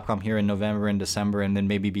out of Capcom here in November and December, and then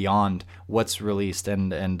maybe beyond what's released,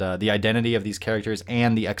 and the identity of these characters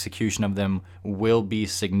and the execution of them will be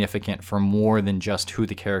significant for more than just who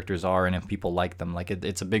the characters are and if people like them. Like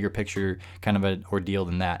it's a bigger picture kind of an ordeal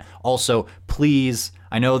than that. Also, please,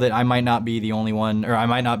 I know that I might not be the only one, or I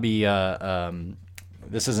might not be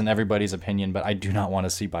this isn't everybody's opinion, but I do not want to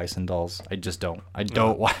see Bison dolls. I just don't. I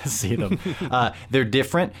don't want to see them. They're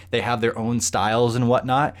different. They have their own styles and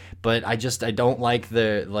whatnot, but I don't like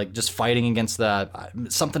just fighting against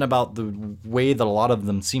something about the way that a lot of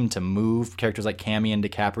them seem to move. Characters like Cammy and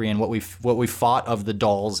DiCaprio, and what we fought of the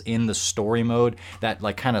dolls in the story mode, that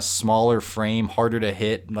like kind of smaller frame, harder to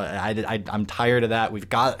hit. I'm tired of that. We've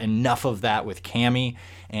got enough of that with Cammy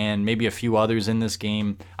and maybe a few others in this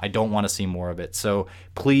game. I don't want to see more of it. So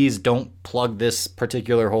please don't plug this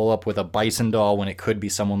particular hole up with a Bison doll when it could be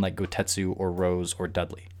someone like Gotetsu or Rose or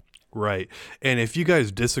Dudley. Right. And if you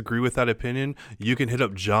guys disagree with that opinion, you can hit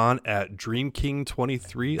up John at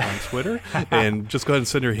DreamKing23 on Twitter and just go ahead and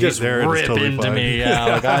send your hate there. Rip and it's totally into fine. me. Yeah,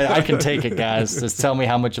 like I can take it, guys. Just tell me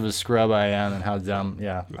how much of a scrub I am and how dumb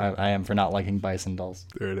I am for not liking Bison dolls.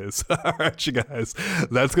 There it is. All right, you guys.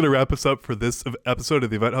 That's going to wrap us up for this episode of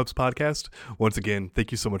the Event Hubs podcast. Once again,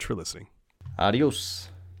 thank you so much for listening. Adios.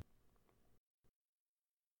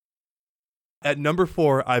 At number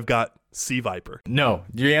 4, I've got C Viper. No.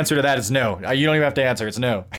 Your answer to that is no. You don't even have to answer. It's no.